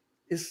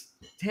his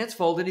hands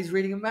folded. He's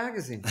reading a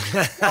magazine.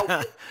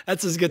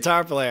 That's his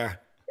guitar player.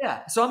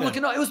 Yeah. So I'm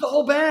looking up. It was the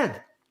whole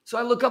band. So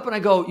I look up and I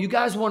go, you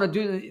guys want to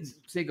do this?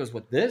 Snake goes,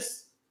 what,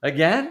 this?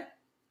 Again?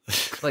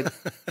 Like,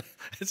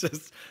 it's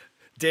just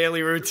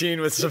daily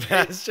routine with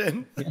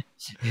Sebastian.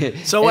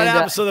 So what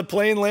happened? So the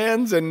plane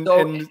lands and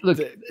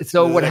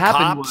what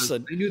happened was I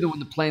knew that when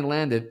the plane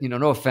landed,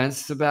 no offense,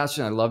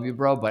 Sebastian, I love you,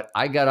 bro, but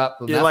I got up.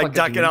 You're like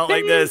ducking out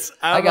like this.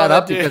 I got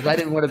up because I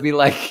didn't want to be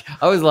like,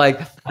 I was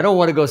like, I don't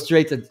want to go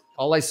straight to,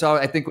 all I saw,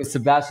 I think, was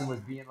Sebastian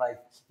was being like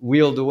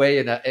wheeled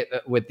away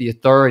with the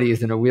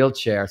authorities in a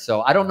wheelchair.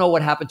 So I don't know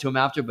what happened to him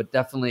after, but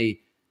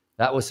definitely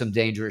that was some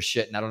dangerous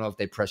shit. And I don't know if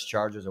they pressed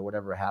charges or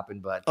whatever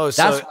happened, but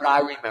that's what I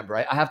remember.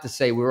 I have to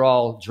say we were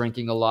all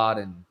drinking a lot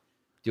and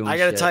doing shit. I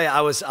got to tell you,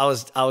 I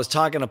was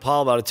talking to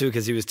Paul about it too,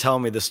 because he was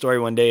telling me the story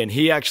one day, and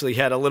he actually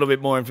had a little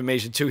bit more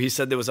information too. He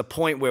said there was a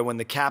point where when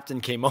the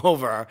captain came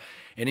over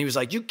and he was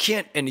like, you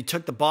can't, and he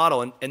took the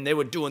bottle and they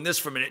were doing this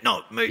for a minute.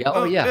 No,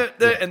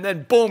 and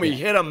then boom, he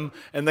hit him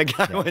and the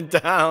guy went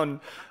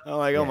down. I'm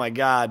like, oh my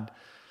God.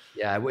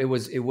 Yeah, it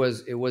was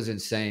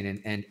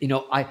insane. And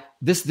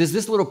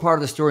this little part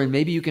of the story, and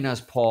maybe you can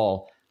ask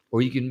Paul,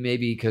 or you can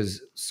maybe,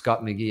 because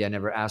Scott McGee, I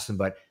never asked him,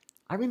 but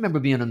I remember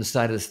being on the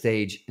side of the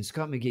stage, and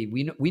Scott McGee,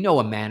 we know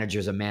a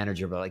manager's a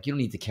manager, but like, you don't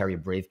need to carry a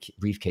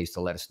briefcase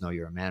to let us know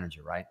you're a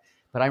manager, right?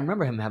 But I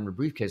remember him having a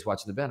briefcase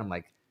watching the band. I'm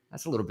like,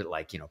 that's a little bit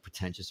like,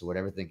 pretentious or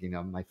whatever, thinking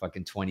of my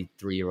fucking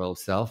 23-year-old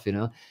self,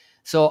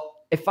 So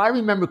if I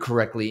remember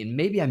correctly, and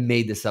maybe I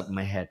made this up in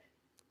my head,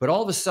 but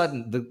all of a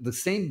sudden, the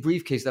same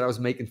briefcase that I was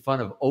making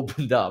fun of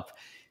opened up,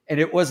 and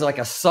it was like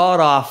a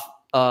sawed-off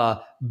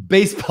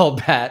baseball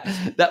bat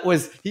that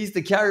he's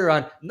the carrier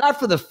on, not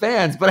for the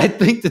fans, but I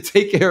think to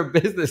take care of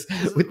business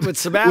with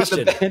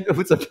Sebastian.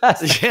 With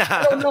Sebastian.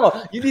 Yeah. I don't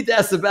know. You need to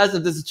ask Sebastian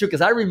if this is true, because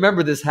I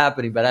remember this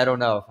happening, but I don't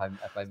know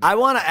if I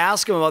want to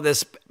ask him about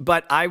this,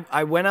 but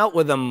I went out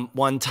with him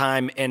one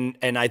time, and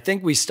I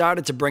think we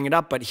started to bring it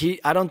up, but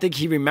I don't think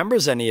he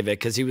remembers any of it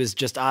because he was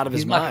just out of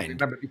his mind.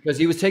 Remember, because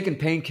he was taking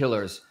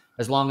painkillers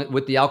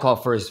with the alcohol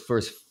for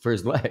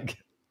his leg.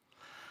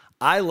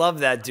 I love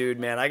that dude,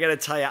 man. I got to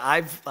tell you,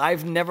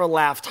 I've never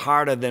laughed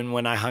harder than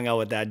when I hung out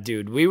with that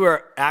dude. We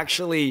were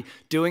actually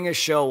doing a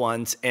show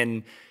once,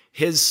 and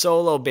his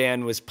solo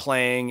band was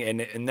playing,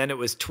 and then it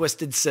was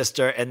Twisted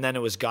Sister, and then it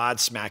was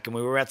Godsmack, and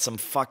we were at some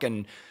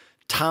fucking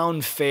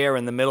town fair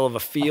in the middle of a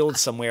field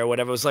somewhere or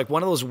whatever. It was like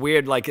one of those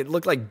weird, like, it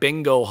looked like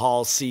bingo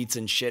hall seats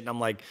and shit, and I'm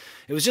like,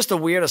 it was just the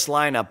weirdest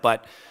lineup,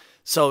 but...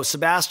 So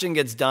Sebastian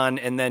gets done,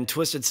 and then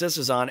Twisted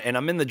Sister's on, and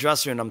I'm in the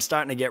dressing room, and I'm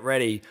starting to get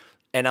ready,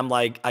 and I'm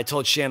like, I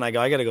told Shan, I go,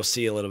 I got to go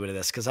see a little bit of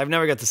this, because I've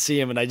never got to see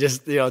him, and I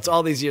just, it's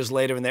all these years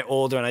later, and they're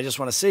older, and I just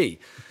want to see.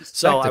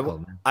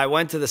 So I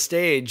went to the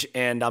stage,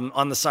 and I'm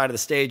on the side of the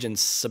stage, and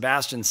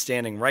Sebastian's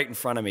standing right in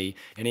front of me,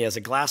 and he has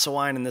a glass of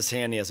wine in this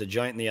hand, he has a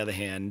joint in the other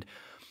hand,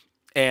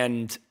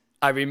 and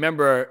I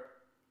remember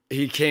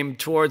he came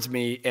towards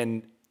me,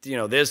 and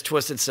there's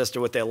Twisted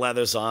Sister with their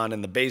leathers on,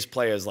 and the bass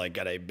player's like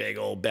got a big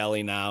old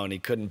belly now, and he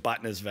couldn't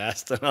button his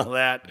vest and all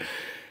that.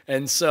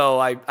 And so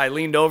I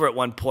leaned over at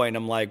one point.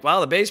 I'm like, wow,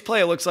 the bass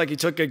player looks like he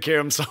took good care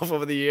of himself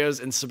over the years.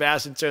 And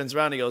Sebastian turns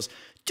around and he goes,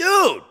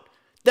 dude,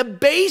 the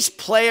bass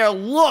player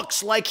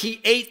looks like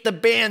he ate the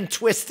band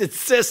Twisted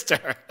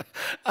Sister.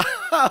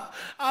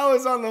 I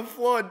was on the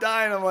floor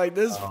dying. I'm like,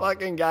 this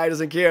fucking guy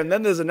doesn't care. And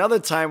then there's another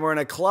time we're in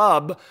a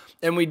club,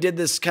 and we did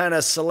this kind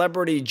of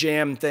celebrity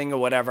jam thing or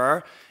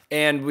whatever.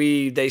 And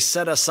they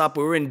set us up.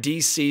 We were in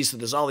DC, so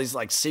there's all these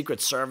like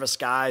Secret Service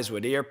guys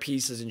with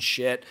earpieces and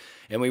shit.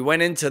 And we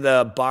went into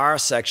the bar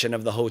section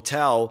of the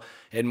hotel,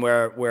 and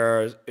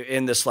we're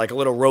in this like a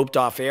little roped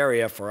off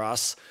area for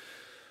us.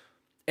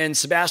 And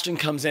Sebastian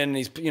comes in, and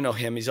he's,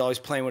 he's always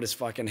playing with his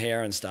fucking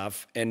hair and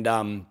stuff. And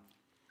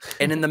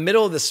in the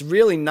middle of this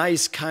really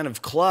nice kind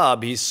of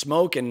club, he's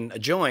smoking a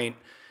joint,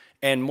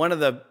 and one of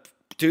the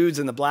dudes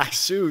in the black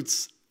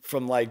suits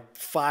from like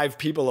 5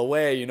 people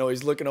away,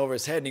 he's looking over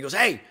his head, and he goes,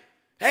 hey,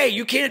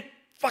 you can't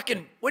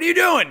fucking, what are you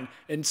doing?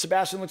 And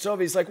Sebastian looks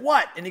over, he's like,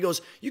 what? And he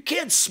goes, you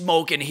can't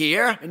smoke in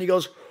here. And he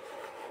goes,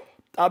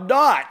 I'm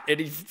not. And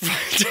he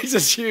takes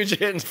this huge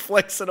hit and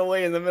flicks it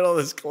away in the middle of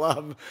this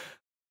club.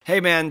 Hey,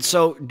 man,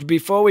 so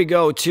before we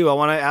go, too, I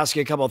want to ask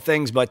you a couple of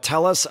things, but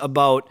tell us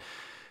about,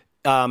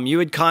 you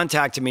had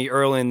contacted me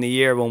early in the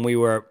year when we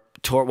were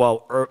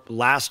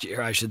last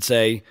year, I should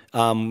say.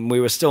 We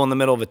were still in the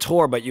middle of a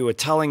tour, but you were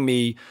telling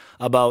me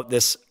about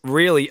this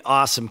really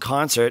awesome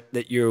concert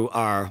that you're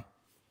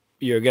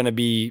going to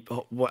be,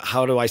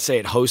 how do I say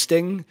it,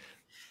 hosting,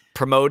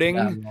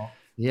 promoting,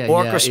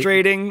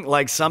 orchestrating,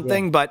 like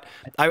something. Yeah. But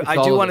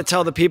I do want to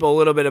tell the people a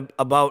little bit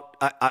about,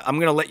 I'm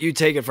going to let you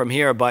take it from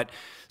here, but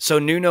so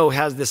Nuno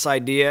has this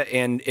idea,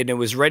 and it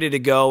was ready to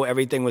go.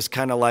 Everything was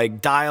kind of like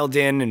dialed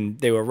in, and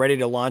they were ready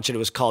to launch it. It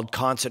was called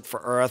Concert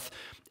for Earth.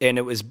 and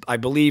it was, I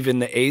believe, in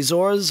the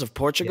Azores of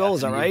Portugal. Yeah,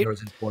 Is that right?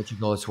 Azores in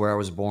Portugal. It's where I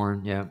was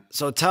born. Yeah.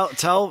 So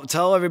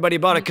tell everybody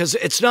about it, because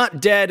it's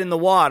not dead in the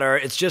water.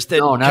 It's just that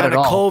No, not kind at of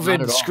all. Not COVID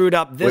at all. screwed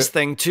up this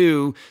thing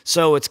too.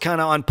 So it's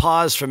kind of on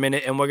pause for a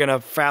minute, and we're gonna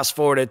fast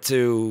forward it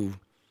to.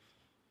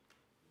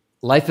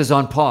 Life is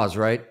on pause,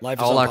 right? Life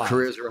is all on our pause.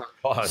 careers are on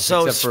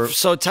pause.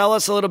 So tell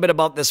us a little bit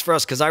about this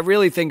first, because I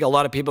really think a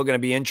lot of people are going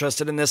to be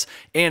interested in this,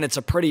 and it's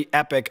a pretty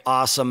epic,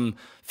 awesome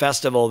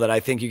festival that I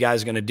think you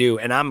guys are going to do,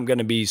 and I'm going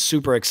to be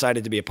super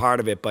excited to be a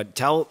part of it. But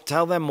tell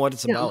them what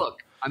it's about.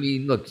 Look, I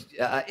mean,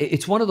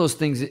 it's one of those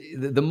things.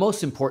 The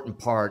most important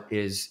part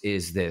is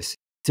this: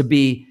 to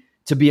be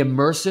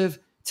immersive.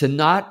 To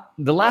not,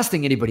 the last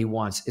thing anybody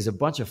wants is a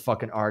bunch of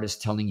fucking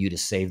artists telling you to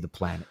save the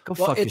planet. Go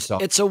fuck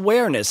yourself. It's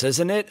awareness,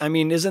 isn't it? I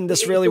mean, isn't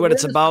this really what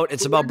it's about?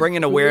 It's about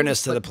bringing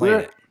awareness to the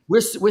planet.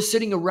 We're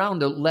sitting around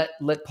to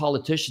let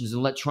politicians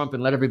and let Trump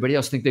and let everybody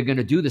else think they're going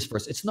to do this for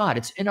us. It's not.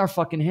 It's in our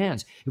fucking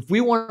hands. If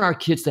we want our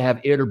kids to have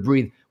air to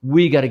breathe,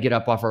 we got to get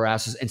up off our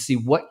asses and see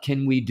what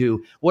can we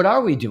do. What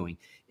are we doing?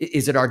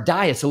 Is it our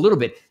diets a little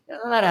bit?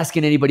 I'm not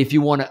asking anybody if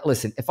you want to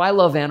listen. If I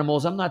love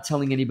animals, I'm not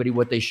telling anybody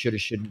what they should or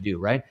shouldn't do,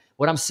 right?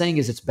 What I'm saying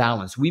is it's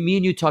balance. Me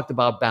and you talked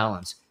about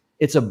balance.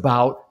 It's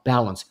about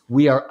balance.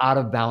 We are out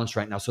of balance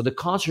right now. So the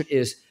concert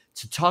is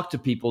to talk to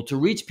people, to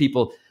reach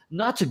people,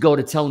 not to go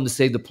to tell them to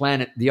save the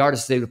planet, the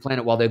artists save the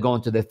planet while they're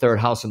going to their third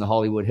house in the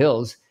Hollywood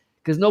Hills,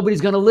 because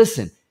nobody's going to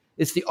listen.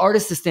 It's the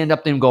artists to stand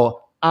up there and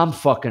go, I'm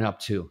fucking up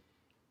too.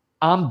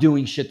 I'm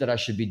doing shit that I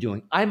should be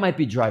doing. I might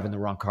be driving the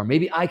wrong car.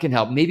 Maybe I can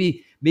help.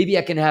 Maybe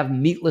I can have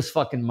meatless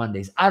fucking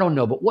Mondays. I don't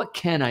know. But what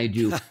can I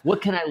do?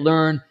 What can I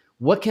learn?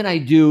 What can I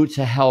do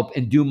to help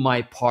and do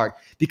my part?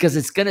 Because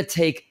it's going to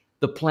take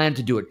the plan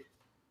to do it.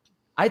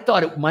 I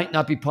thought it might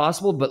not be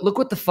possible, but look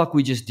what the fuck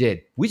we just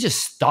did. We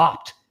just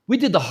stopped. We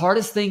did the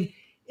hardest thing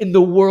in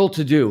the world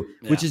to do,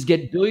 which is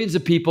get billions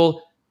of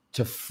people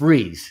to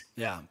freeze.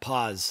 Yeah,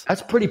 pause.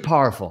 That's pretty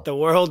powerful. The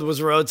world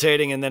was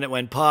rotating and then it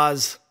went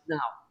pause. Now,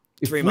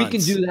 if 3 we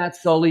months. can do that,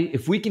 Sully,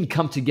 if we can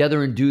come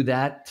together and do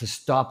that to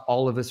stop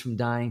all of us from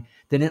dying,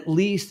 then at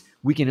least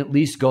we can at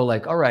least go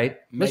like, all right,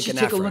 let's just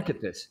take a look at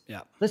this.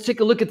 Yeah. Let's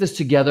take a look at this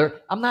together.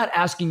 I'm not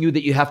asking you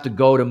that you have to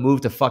go to move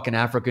to fucking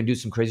Africa and do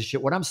some crazy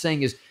shit. What I'm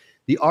saying is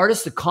the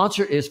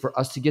concert is for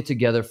us to get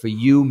together, for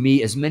you,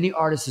 me, as many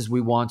artists as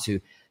we want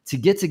to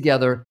get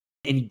together,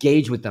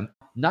 engage with them.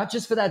 Not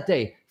just for that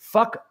day.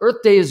 Fuck,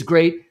 Earth Day is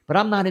great, but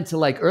I'm not into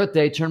like Earth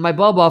Day. Turn my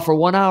bulb off for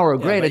 1 hour.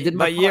 Great, I did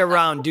my. But year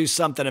round, do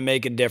something to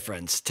make a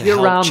difference, to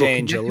help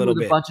change a little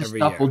bit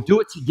every year. We'll do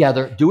it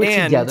together. Do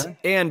it together.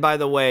 And by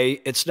the way,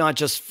 it's not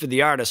just for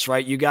the artists,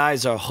 right? You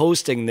guys are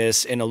hosting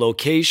this in a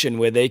location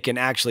where they can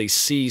actually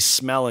see,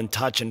 smell, and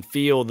touch and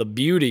feel the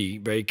beauty.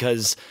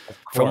 Because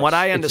from what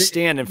I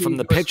understand and from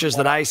the pictures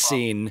that I've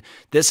seen,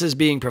 this is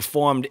being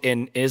performed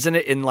in, isn't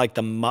it in like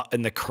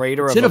in the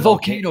crater of a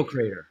volcano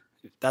crater.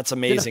 That's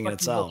amazing in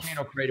itself.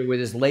 Volcano crater where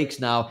there's lakes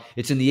now.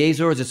 It's in the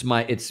Azores. It's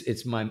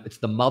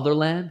the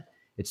motherland.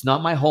 It's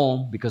not my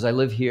home because I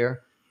live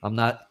here. I'm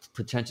not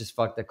pretentious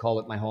fuck that call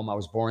it my home. I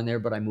was born there,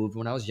 but I moved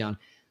when I was young.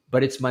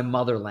 But it's my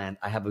motherland.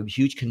 I have a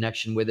huge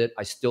connection with it.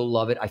 I still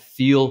love it. I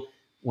feel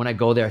when I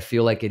go there, I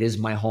feel like it is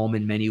my home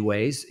in many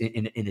ways,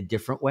 in a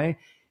different way.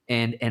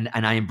 And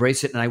I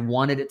embrace it. And I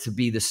wanted it to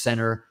be the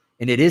center.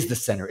 And it is the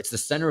center. It's the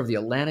center of the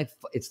Atlantic.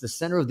 It's the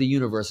center of the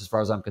universe as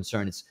far as I'm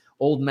concerned. It's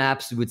old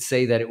maps would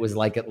say that it was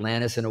like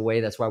Atlantis in a way.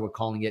 That's why we're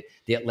calling it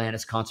the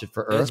Atlantis Concert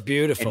for Earth. It's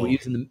beautiful.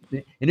 And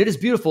it is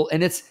beautiful.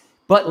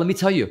 But let me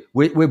tell you,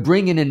 we're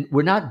bringing in,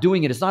 we're not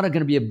doing it. It's not going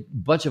to be a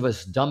bunch of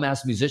us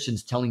dumbass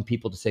musicians telling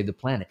people to save the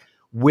planet.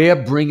 We're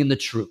bringing the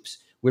troops.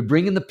 We're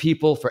bringing the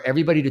people for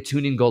everybody to tune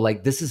in and go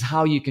like, this is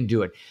how you can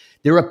do it.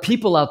 There are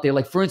people out there,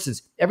 like for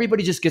instance,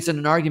 everybody just gets in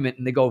an argument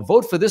and they go,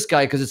 vote for this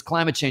guy because it's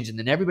climate change. And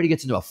then everybody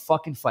gets into a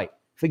fucking fight.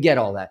 Forget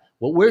all that.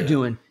 What we're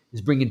doing is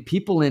bringing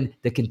people in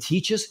that can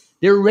teach us.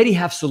 They already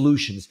have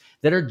solutions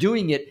that are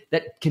doing it,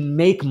 that can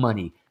make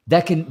money,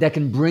 that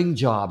can bring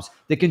jobs,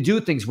 that can do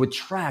things with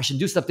trash and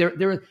do stuff.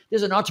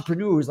 There's an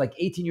entrepreneur who's like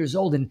 18 years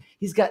old and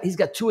he's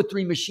got 2 or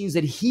 3 machines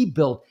that he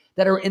built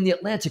that are in the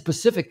Atlantic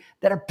Pacific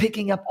that are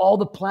picking up all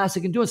the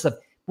plastic and doing stuff.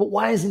 But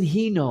why isn't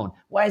he known?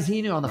 Why is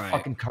he known on the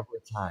fucking cover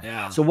of Time?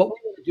 Yeah. So what we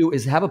want to do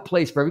is have a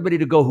place for everybody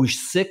to go who's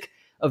sick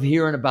of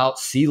hearing about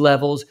sea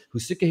levels,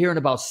 who's sick of hearing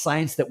about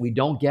science that we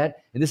don't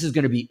get. And this is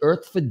going to be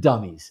Earth for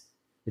Dummies.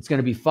 It's going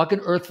to be fucking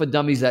Earth for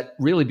Dummies that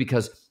really,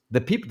 because the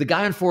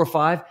guy on 4 or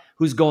 5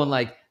 who's going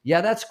like, yeah,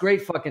 that's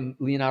great, fucking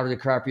Leonardo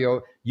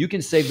DiCaprio. You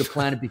can save the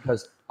planet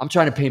because I'm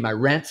trying to pay my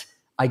rent.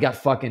 I'm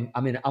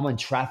in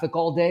traffic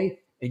all day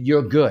and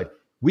you're good.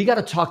 We got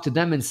to talk to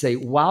them and say,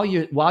 while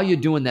you're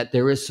doing that,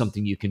 there is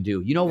something you can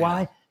do. You know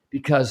why?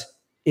 Because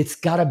it's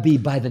got to be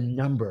by the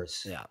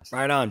numbers. Yeah,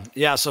 right on.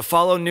 Yeah, so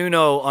follow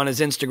Nuno on his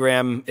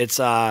Instagram. It's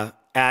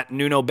at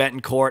Nuno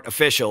Bettencourt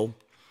official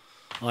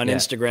on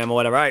Instagram or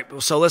whatever. All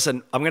right, so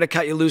listen, I'm going to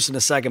cut you loose in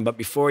a second, but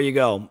before you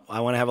go,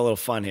 I want to have a little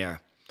fun here.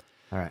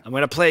 All right. I'm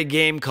going to play a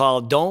game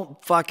called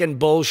Don't Fucking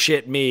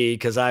Bullshit Me,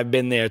 because I've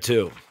been there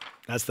too.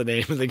 That's the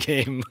name of the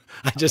game.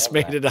 I just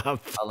made it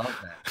up. I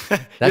love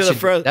that.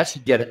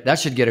 That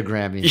should get a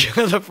Grammy.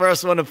 You're the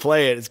first one to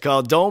play it. It's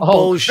called "Don't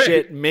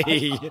Bullshit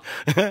Me."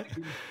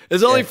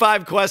 There's only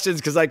 5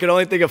 questions because I can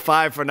only think of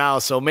 5 for now.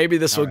 So maybe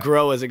this will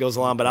grow as it goes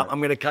along. But I'm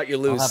going to cut you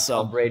loose.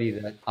 I'll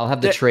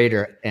have the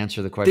trader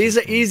answer the question. These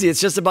are easy.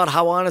 It's just about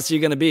how honest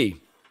you're going to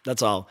be.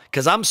 That's all.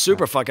 Because I'm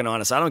super fucking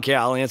honest. I don't care.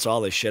 I'll answer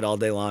all this shit all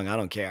day long. I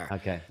don't care.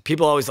 Okay.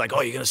 People always like,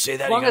 oh, you're going to say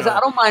that. As long as I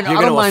don't mind. You're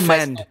going to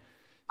offend.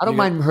 I don't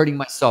mind hurting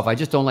myself. I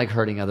just don't like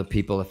hurting other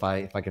people if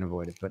I can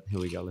avoid it. But here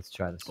we go. Let's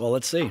try this. Well,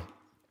 let's see.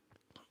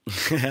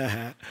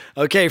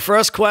 Okay,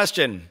 first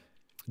question.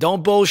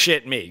 Don't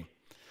bullshit me.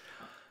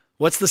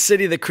 What's the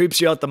city that creeps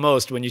you out the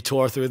most when you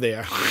tour through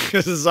there?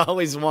 This is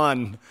always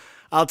one.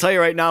 I'll tell you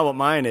right now what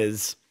mine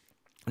is.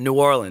 New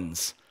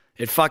Orleans.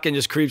 It fucking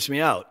just creeps me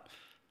out.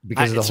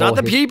 Because it's not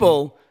the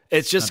people.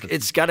 It's just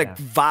it's got a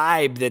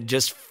vibe that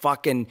just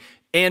fucking.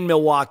 And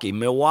Milwaukee.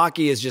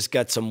 Milwaukee has just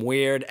got some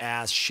weird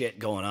ass shit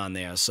going on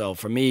there. So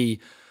for me,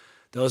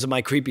 those are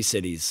my creepy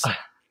cities.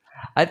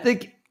 I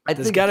think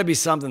there's got to be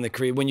something that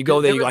creep when you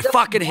go there. You go, I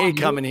fucking hate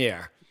coming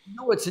here. You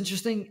know what's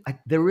interesting?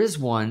 There is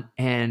one,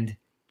 and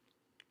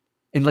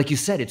like you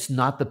said, it's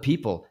not the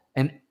people,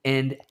 and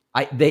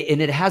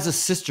it has a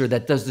sister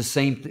that does the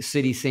same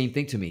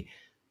thing to me.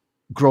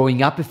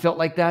 Growing up, it felt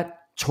like that.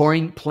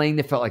 Touring, playing,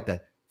 it felt like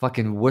that.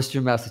 Fucking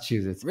Worcester,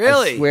 Massachusetts.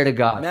 Really? I swear to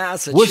God.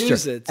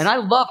 Massachusetts. Worcester. And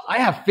I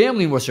have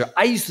family in Worcester.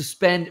 I used to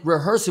spend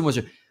rehearsing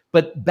Worcester.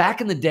 But back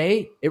in the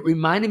day, it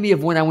reminded me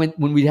of when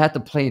we had to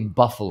play in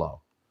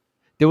Buffalo.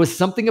 There was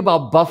something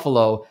about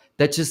Buffalo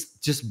that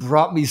just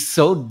brought me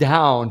so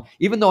down,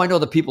 even though I know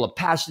the people are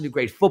passionate,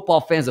 great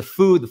football fans, the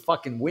food, the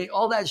fucking way,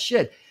 all that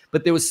shit.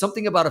 But there was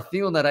something about a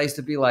feeling that I used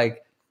to be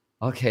like,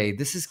 okay,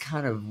 this is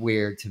kind of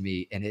weird to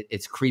me, and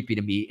it's creepy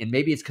to me. And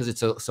maybe it's because it's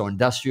so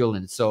industrial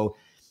and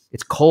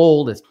it's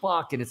cold as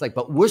fuck, and it's like,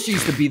 but Worcester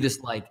used to be this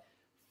like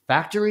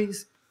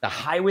factories. The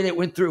highway that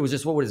went through, it was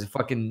just, what is it,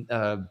 fucking,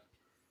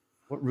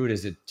 what route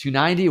is it,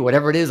 290 or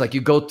whatever it is, like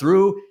you go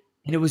through,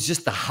 and it was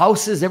just the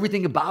houses,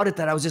 everything about it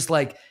that I was just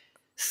like,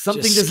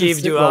 something doesn't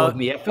sit well with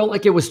me. I felt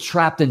like it was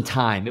trapped in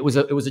time. It was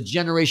a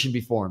generation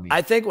before me.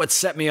 I think what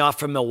set me off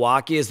from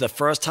Milwaukee is the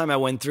first time I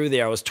went through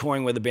there, I was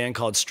touring with a band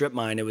called Strip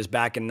Mine. It was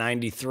back in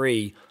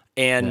 '93.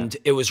 And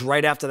it was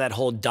right after that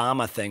whole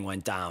Dama thing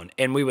went down.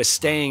 And we were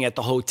staying at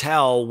the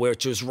hotel,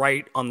 which was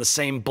right on the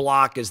same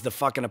block as the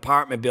fucking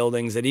apartment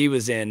buildings that he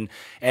was in.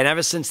 And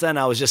ever since then,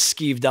 I was just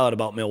skeeved out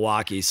about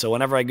Milwaukee. So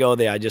whenever I go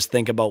there, I just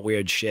think about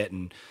weird shit,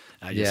 and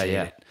I just hate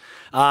it.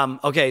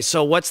 Okay,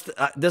 so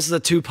this is a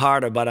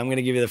 2-parter, but I'm going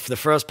to give you the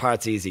first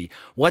part's easy.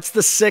 What's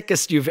the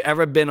sickest you've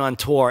ever been on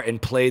tour and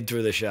played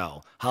through the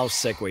show? How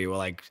sick were you?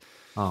 Like,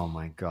 oh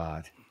my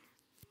God.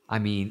 I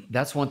mean,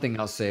 that's one thing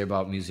I'll say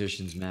about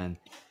musicians, man.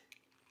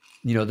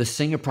 You know, the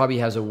singer probably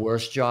has a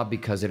worse job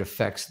because it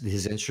affects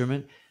his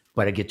instrument,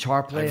 but a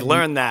guitar player. I've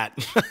learned that.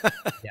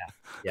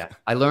 Yeah.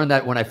 I learned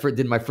that when I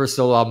did my first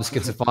solo album,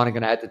 Schizophonic,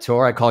 and I had to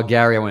tour. I called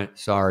Gary. I went,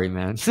 sorry,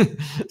 man.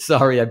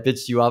 Sorry, I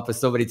bitched you up for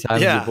so many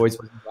times. Your voice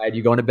wasn't right.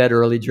 You're going to bed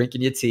early,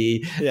 drinking your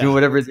tea, doing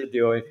whatever it is you're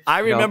doing. I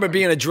remember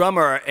being a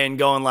drummer and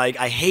going like,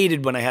 I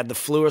hated when I had the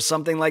flu or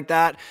something like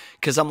that,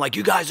 because I'm like,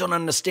 you guys don't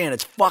understand.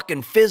 It's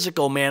fucking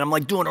physical, man. I'm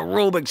like doing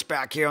aerobics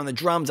back here on the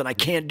drums, and I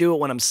can't do it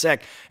when I'm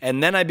sick.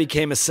 And then I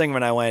became a singer,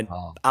 and I went,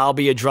 I'll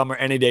be a drummer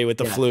any day with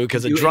the flu,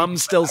 because a drum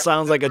still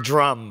sounds like a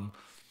drum.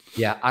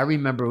 Yeah, I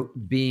remember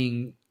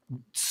being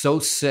so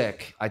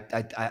sick.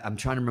 I'm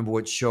trying to remember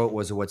what show it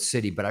was or what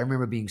city, but I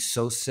remember being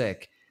so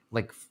sick,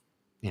 like,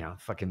 you know,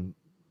 fucking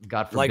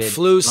God forbid. Like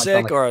flu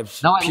sick or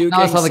puking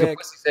I sound like sick? a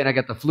pussy saying I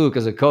got the flu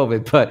because of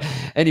COVID. But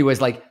anyways,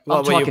 like,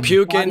 well, were you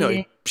puking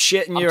or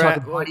shitting your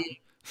ass?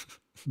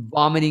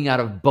 Vomiting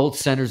out of both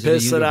centers of the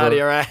universe. Pissing out of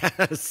your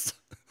ass.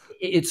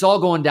 It's all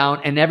going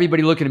down, and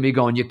everybody looking at me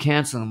going, you're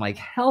canceling. I'm like,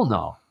 hell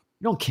no.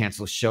 You don't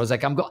cancel shows.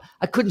 Like,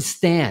 I couldn't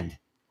stand.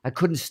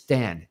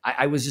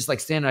 I was just like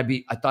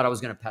standing. I thought I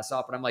was going to pass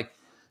out, but I'm like,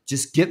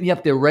 just get me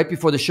up there right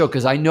before the show,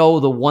 because I know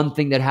the one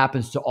thing that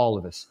happens to all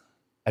of us,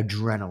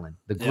 adrenaline,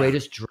 the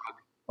greatest drug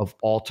of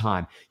all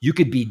time. You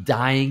could be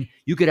dying.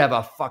 You could have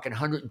a fucking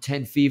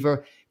 110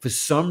 fever. For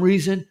some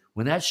reason,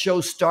 when that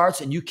show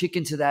starts and you kick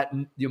into that,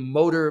 your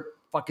motor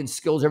fucking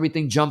skills,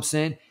 everything jumps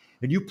in,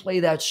 and you play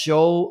that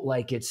show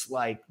like it's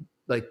like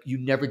you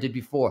never did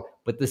before.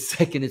 But the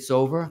second it's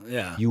over,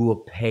 you will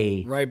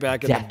pay right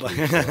back in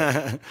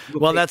the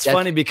well, that's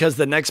funny, because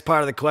the next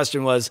part of the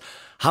question was,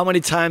 how many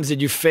times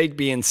did you fake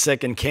being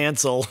sick and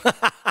cancel?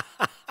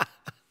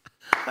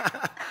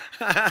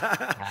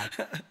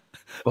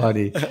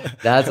 Funny.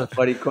 That's a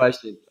funny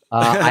question.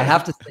 I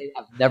have to say,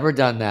 I've never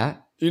done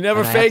that. You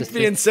never faked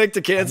being sick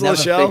to cancel a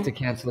show? Faked to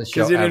cancel a show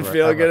because you didn't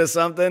feel good or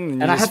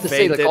something? And I have to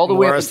say, like, all the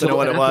way up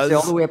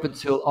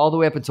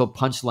until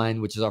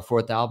Punchline, which is our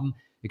 4th album,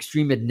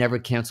 Extreme had never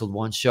canceled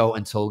one show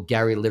until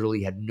Gary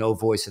literally had no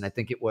voice. And I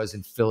think it was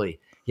in Philly.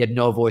 He had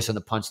no voice on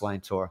the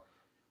Punchline tour.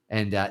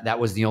 And that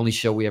was the only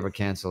show we ever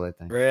canceled, I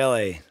think.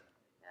 Really?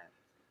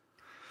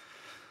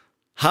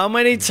 How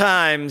many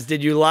times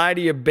did you lie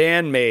to your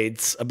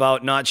bandmates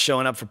about not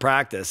showing up for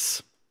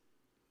practice?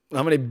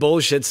 How many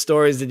bullshit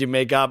stories did you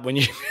make up when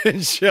you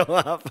didn't show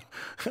up?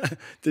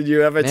 Did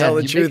you ever tell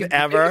the truth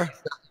ever?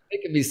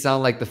 Making me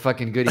sound like the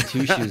fucking goody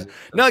two shoes.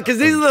 No, because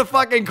these are the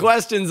fucking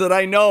questions that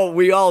I know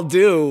we all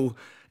do,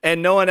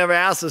 and no one ever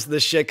asks us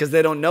this shit because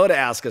they don't know to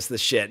ask us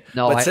this shit.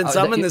 No, but since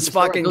I'm in this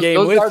fucking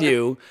game with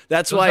you,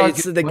 that's why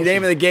it's the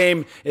name of the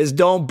game is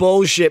don't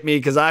bullshit me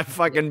because I've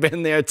fucking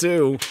been there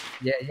too.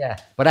 Yeah, yeah.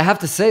 But I have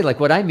to say, like,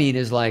 what I mean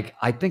is, like,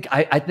 I think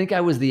I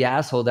was the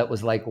asshole that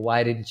was like,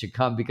 why didn't you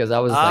come? Because I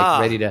was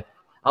like ready to.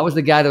 I was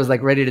the guy that was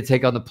like ready to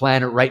take on the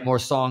planet, write more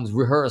songs,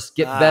 rehearse,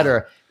 get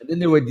better. And then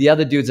there were the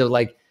other dudes that were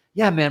like,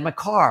 yeah, man, my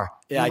car.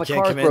 Yeah, my I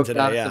can't come in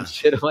today. Yeah. Some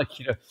shit. I'm like,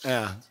 you know.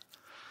 Yeah.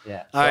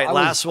 Yeah. All right,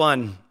 last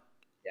one.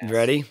 Yes. You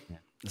ready? Yeah.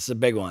 This is a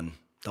big one.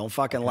 Don't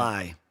fucking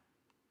lie.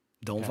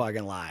 Don't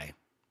fucking lie.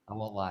 I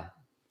won't lie.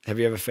 Have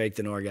you ever faked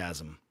an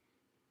orgasm?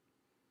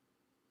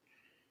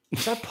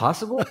 Is that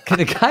possible?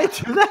 Can a guy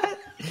do that?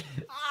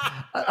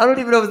 I don't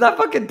even know. Is that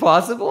fucking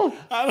possible?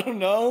 I don't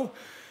know.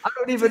 I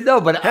don't even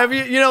know. But have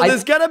you? You know,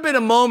 there's gotta been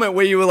a moment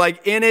where you were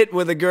like in it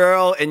with a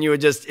girl, and you were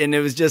just, and it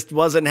was just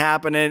wasn't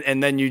happening,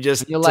 and then you're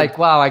like,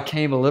 wow, I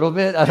came a little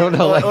bit. I don't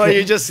know. Like, or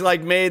you just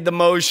like made the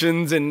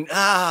motions, and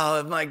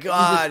oh my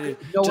god,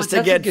 just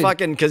to get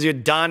fucking because you're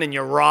done and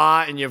you're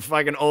raw and you're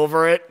fucking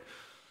over it.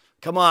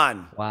 Come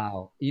on.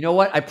 Wow. You know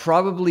what? I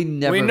probably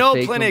never. We know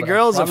plenty of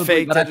girls have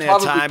faked in their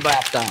time, but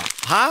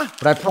huh?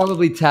 But I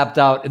probably tapped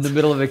out in the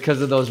middle of it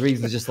because of those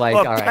reasons. Just like,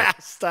 all right,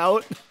 passed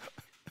out.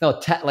 No,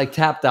 like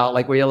tapped out,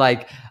 like where you're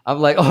like, I'm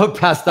like, oh,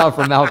 passed out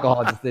from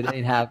alcohol. Just it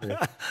ain't happening.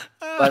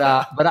 But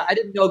I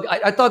didn't know.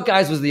 I thought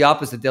guys was the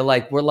opposite. They're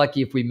like, we're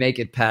lucky if we make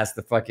it past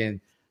the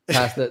 5-second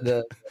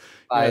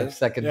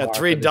mark.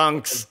 3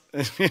 dunks.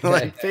 You're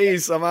like,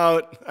 peace, I'm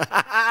out.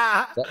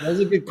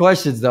 Those are good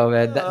questions, though,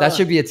 man. That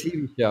should be a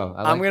TV show.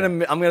 I'm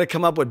gonna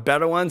come up with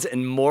better ones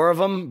and more of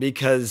them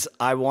because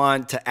I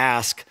want to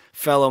ask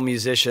fellow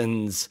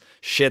musicians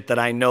shit that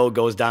I know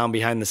goes down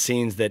behind the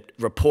scenes that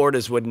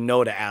reporters wouldn't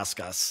know to ask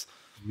us.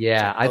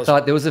 Yeah, I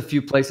thought there was a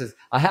few places.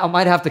 I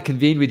might have to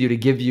convene with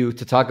you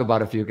to talk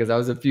about a few because I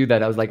was a few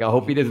that I was like, I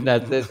hope he doesn't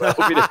have this. I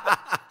hope he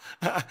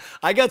doesn't.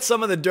 I got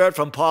some of the dirt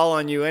from Paul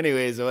on you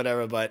anyways or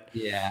whatever, but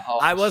yeah,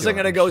 I wasn't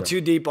going to go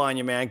too deep on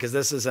you, man, because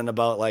this isn't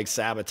about like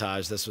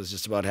sabotage. This was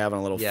just about having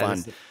a little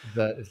fun.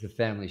 It's the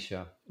family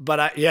show.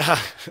 But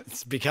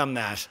it's become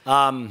that.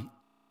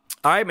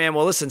 All right, man.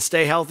 Well, listen,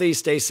 stay healthy,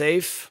 stay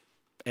safe.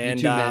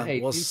 And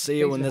we'll see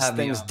you when this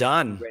thing's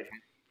done.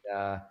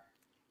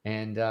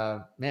 Man,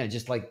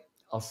 just like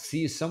I'll see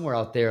you somewhere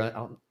out there.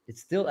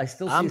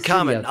 I'm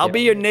coming. I'll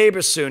be your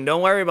neighbor soon.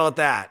 Don't worry about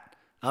that.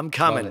 I'm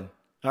coming.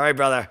 All right,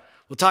 brother.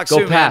 We'll talk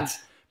soon, man.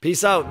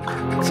 Peace out.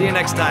 See you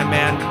next time,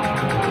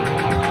 man.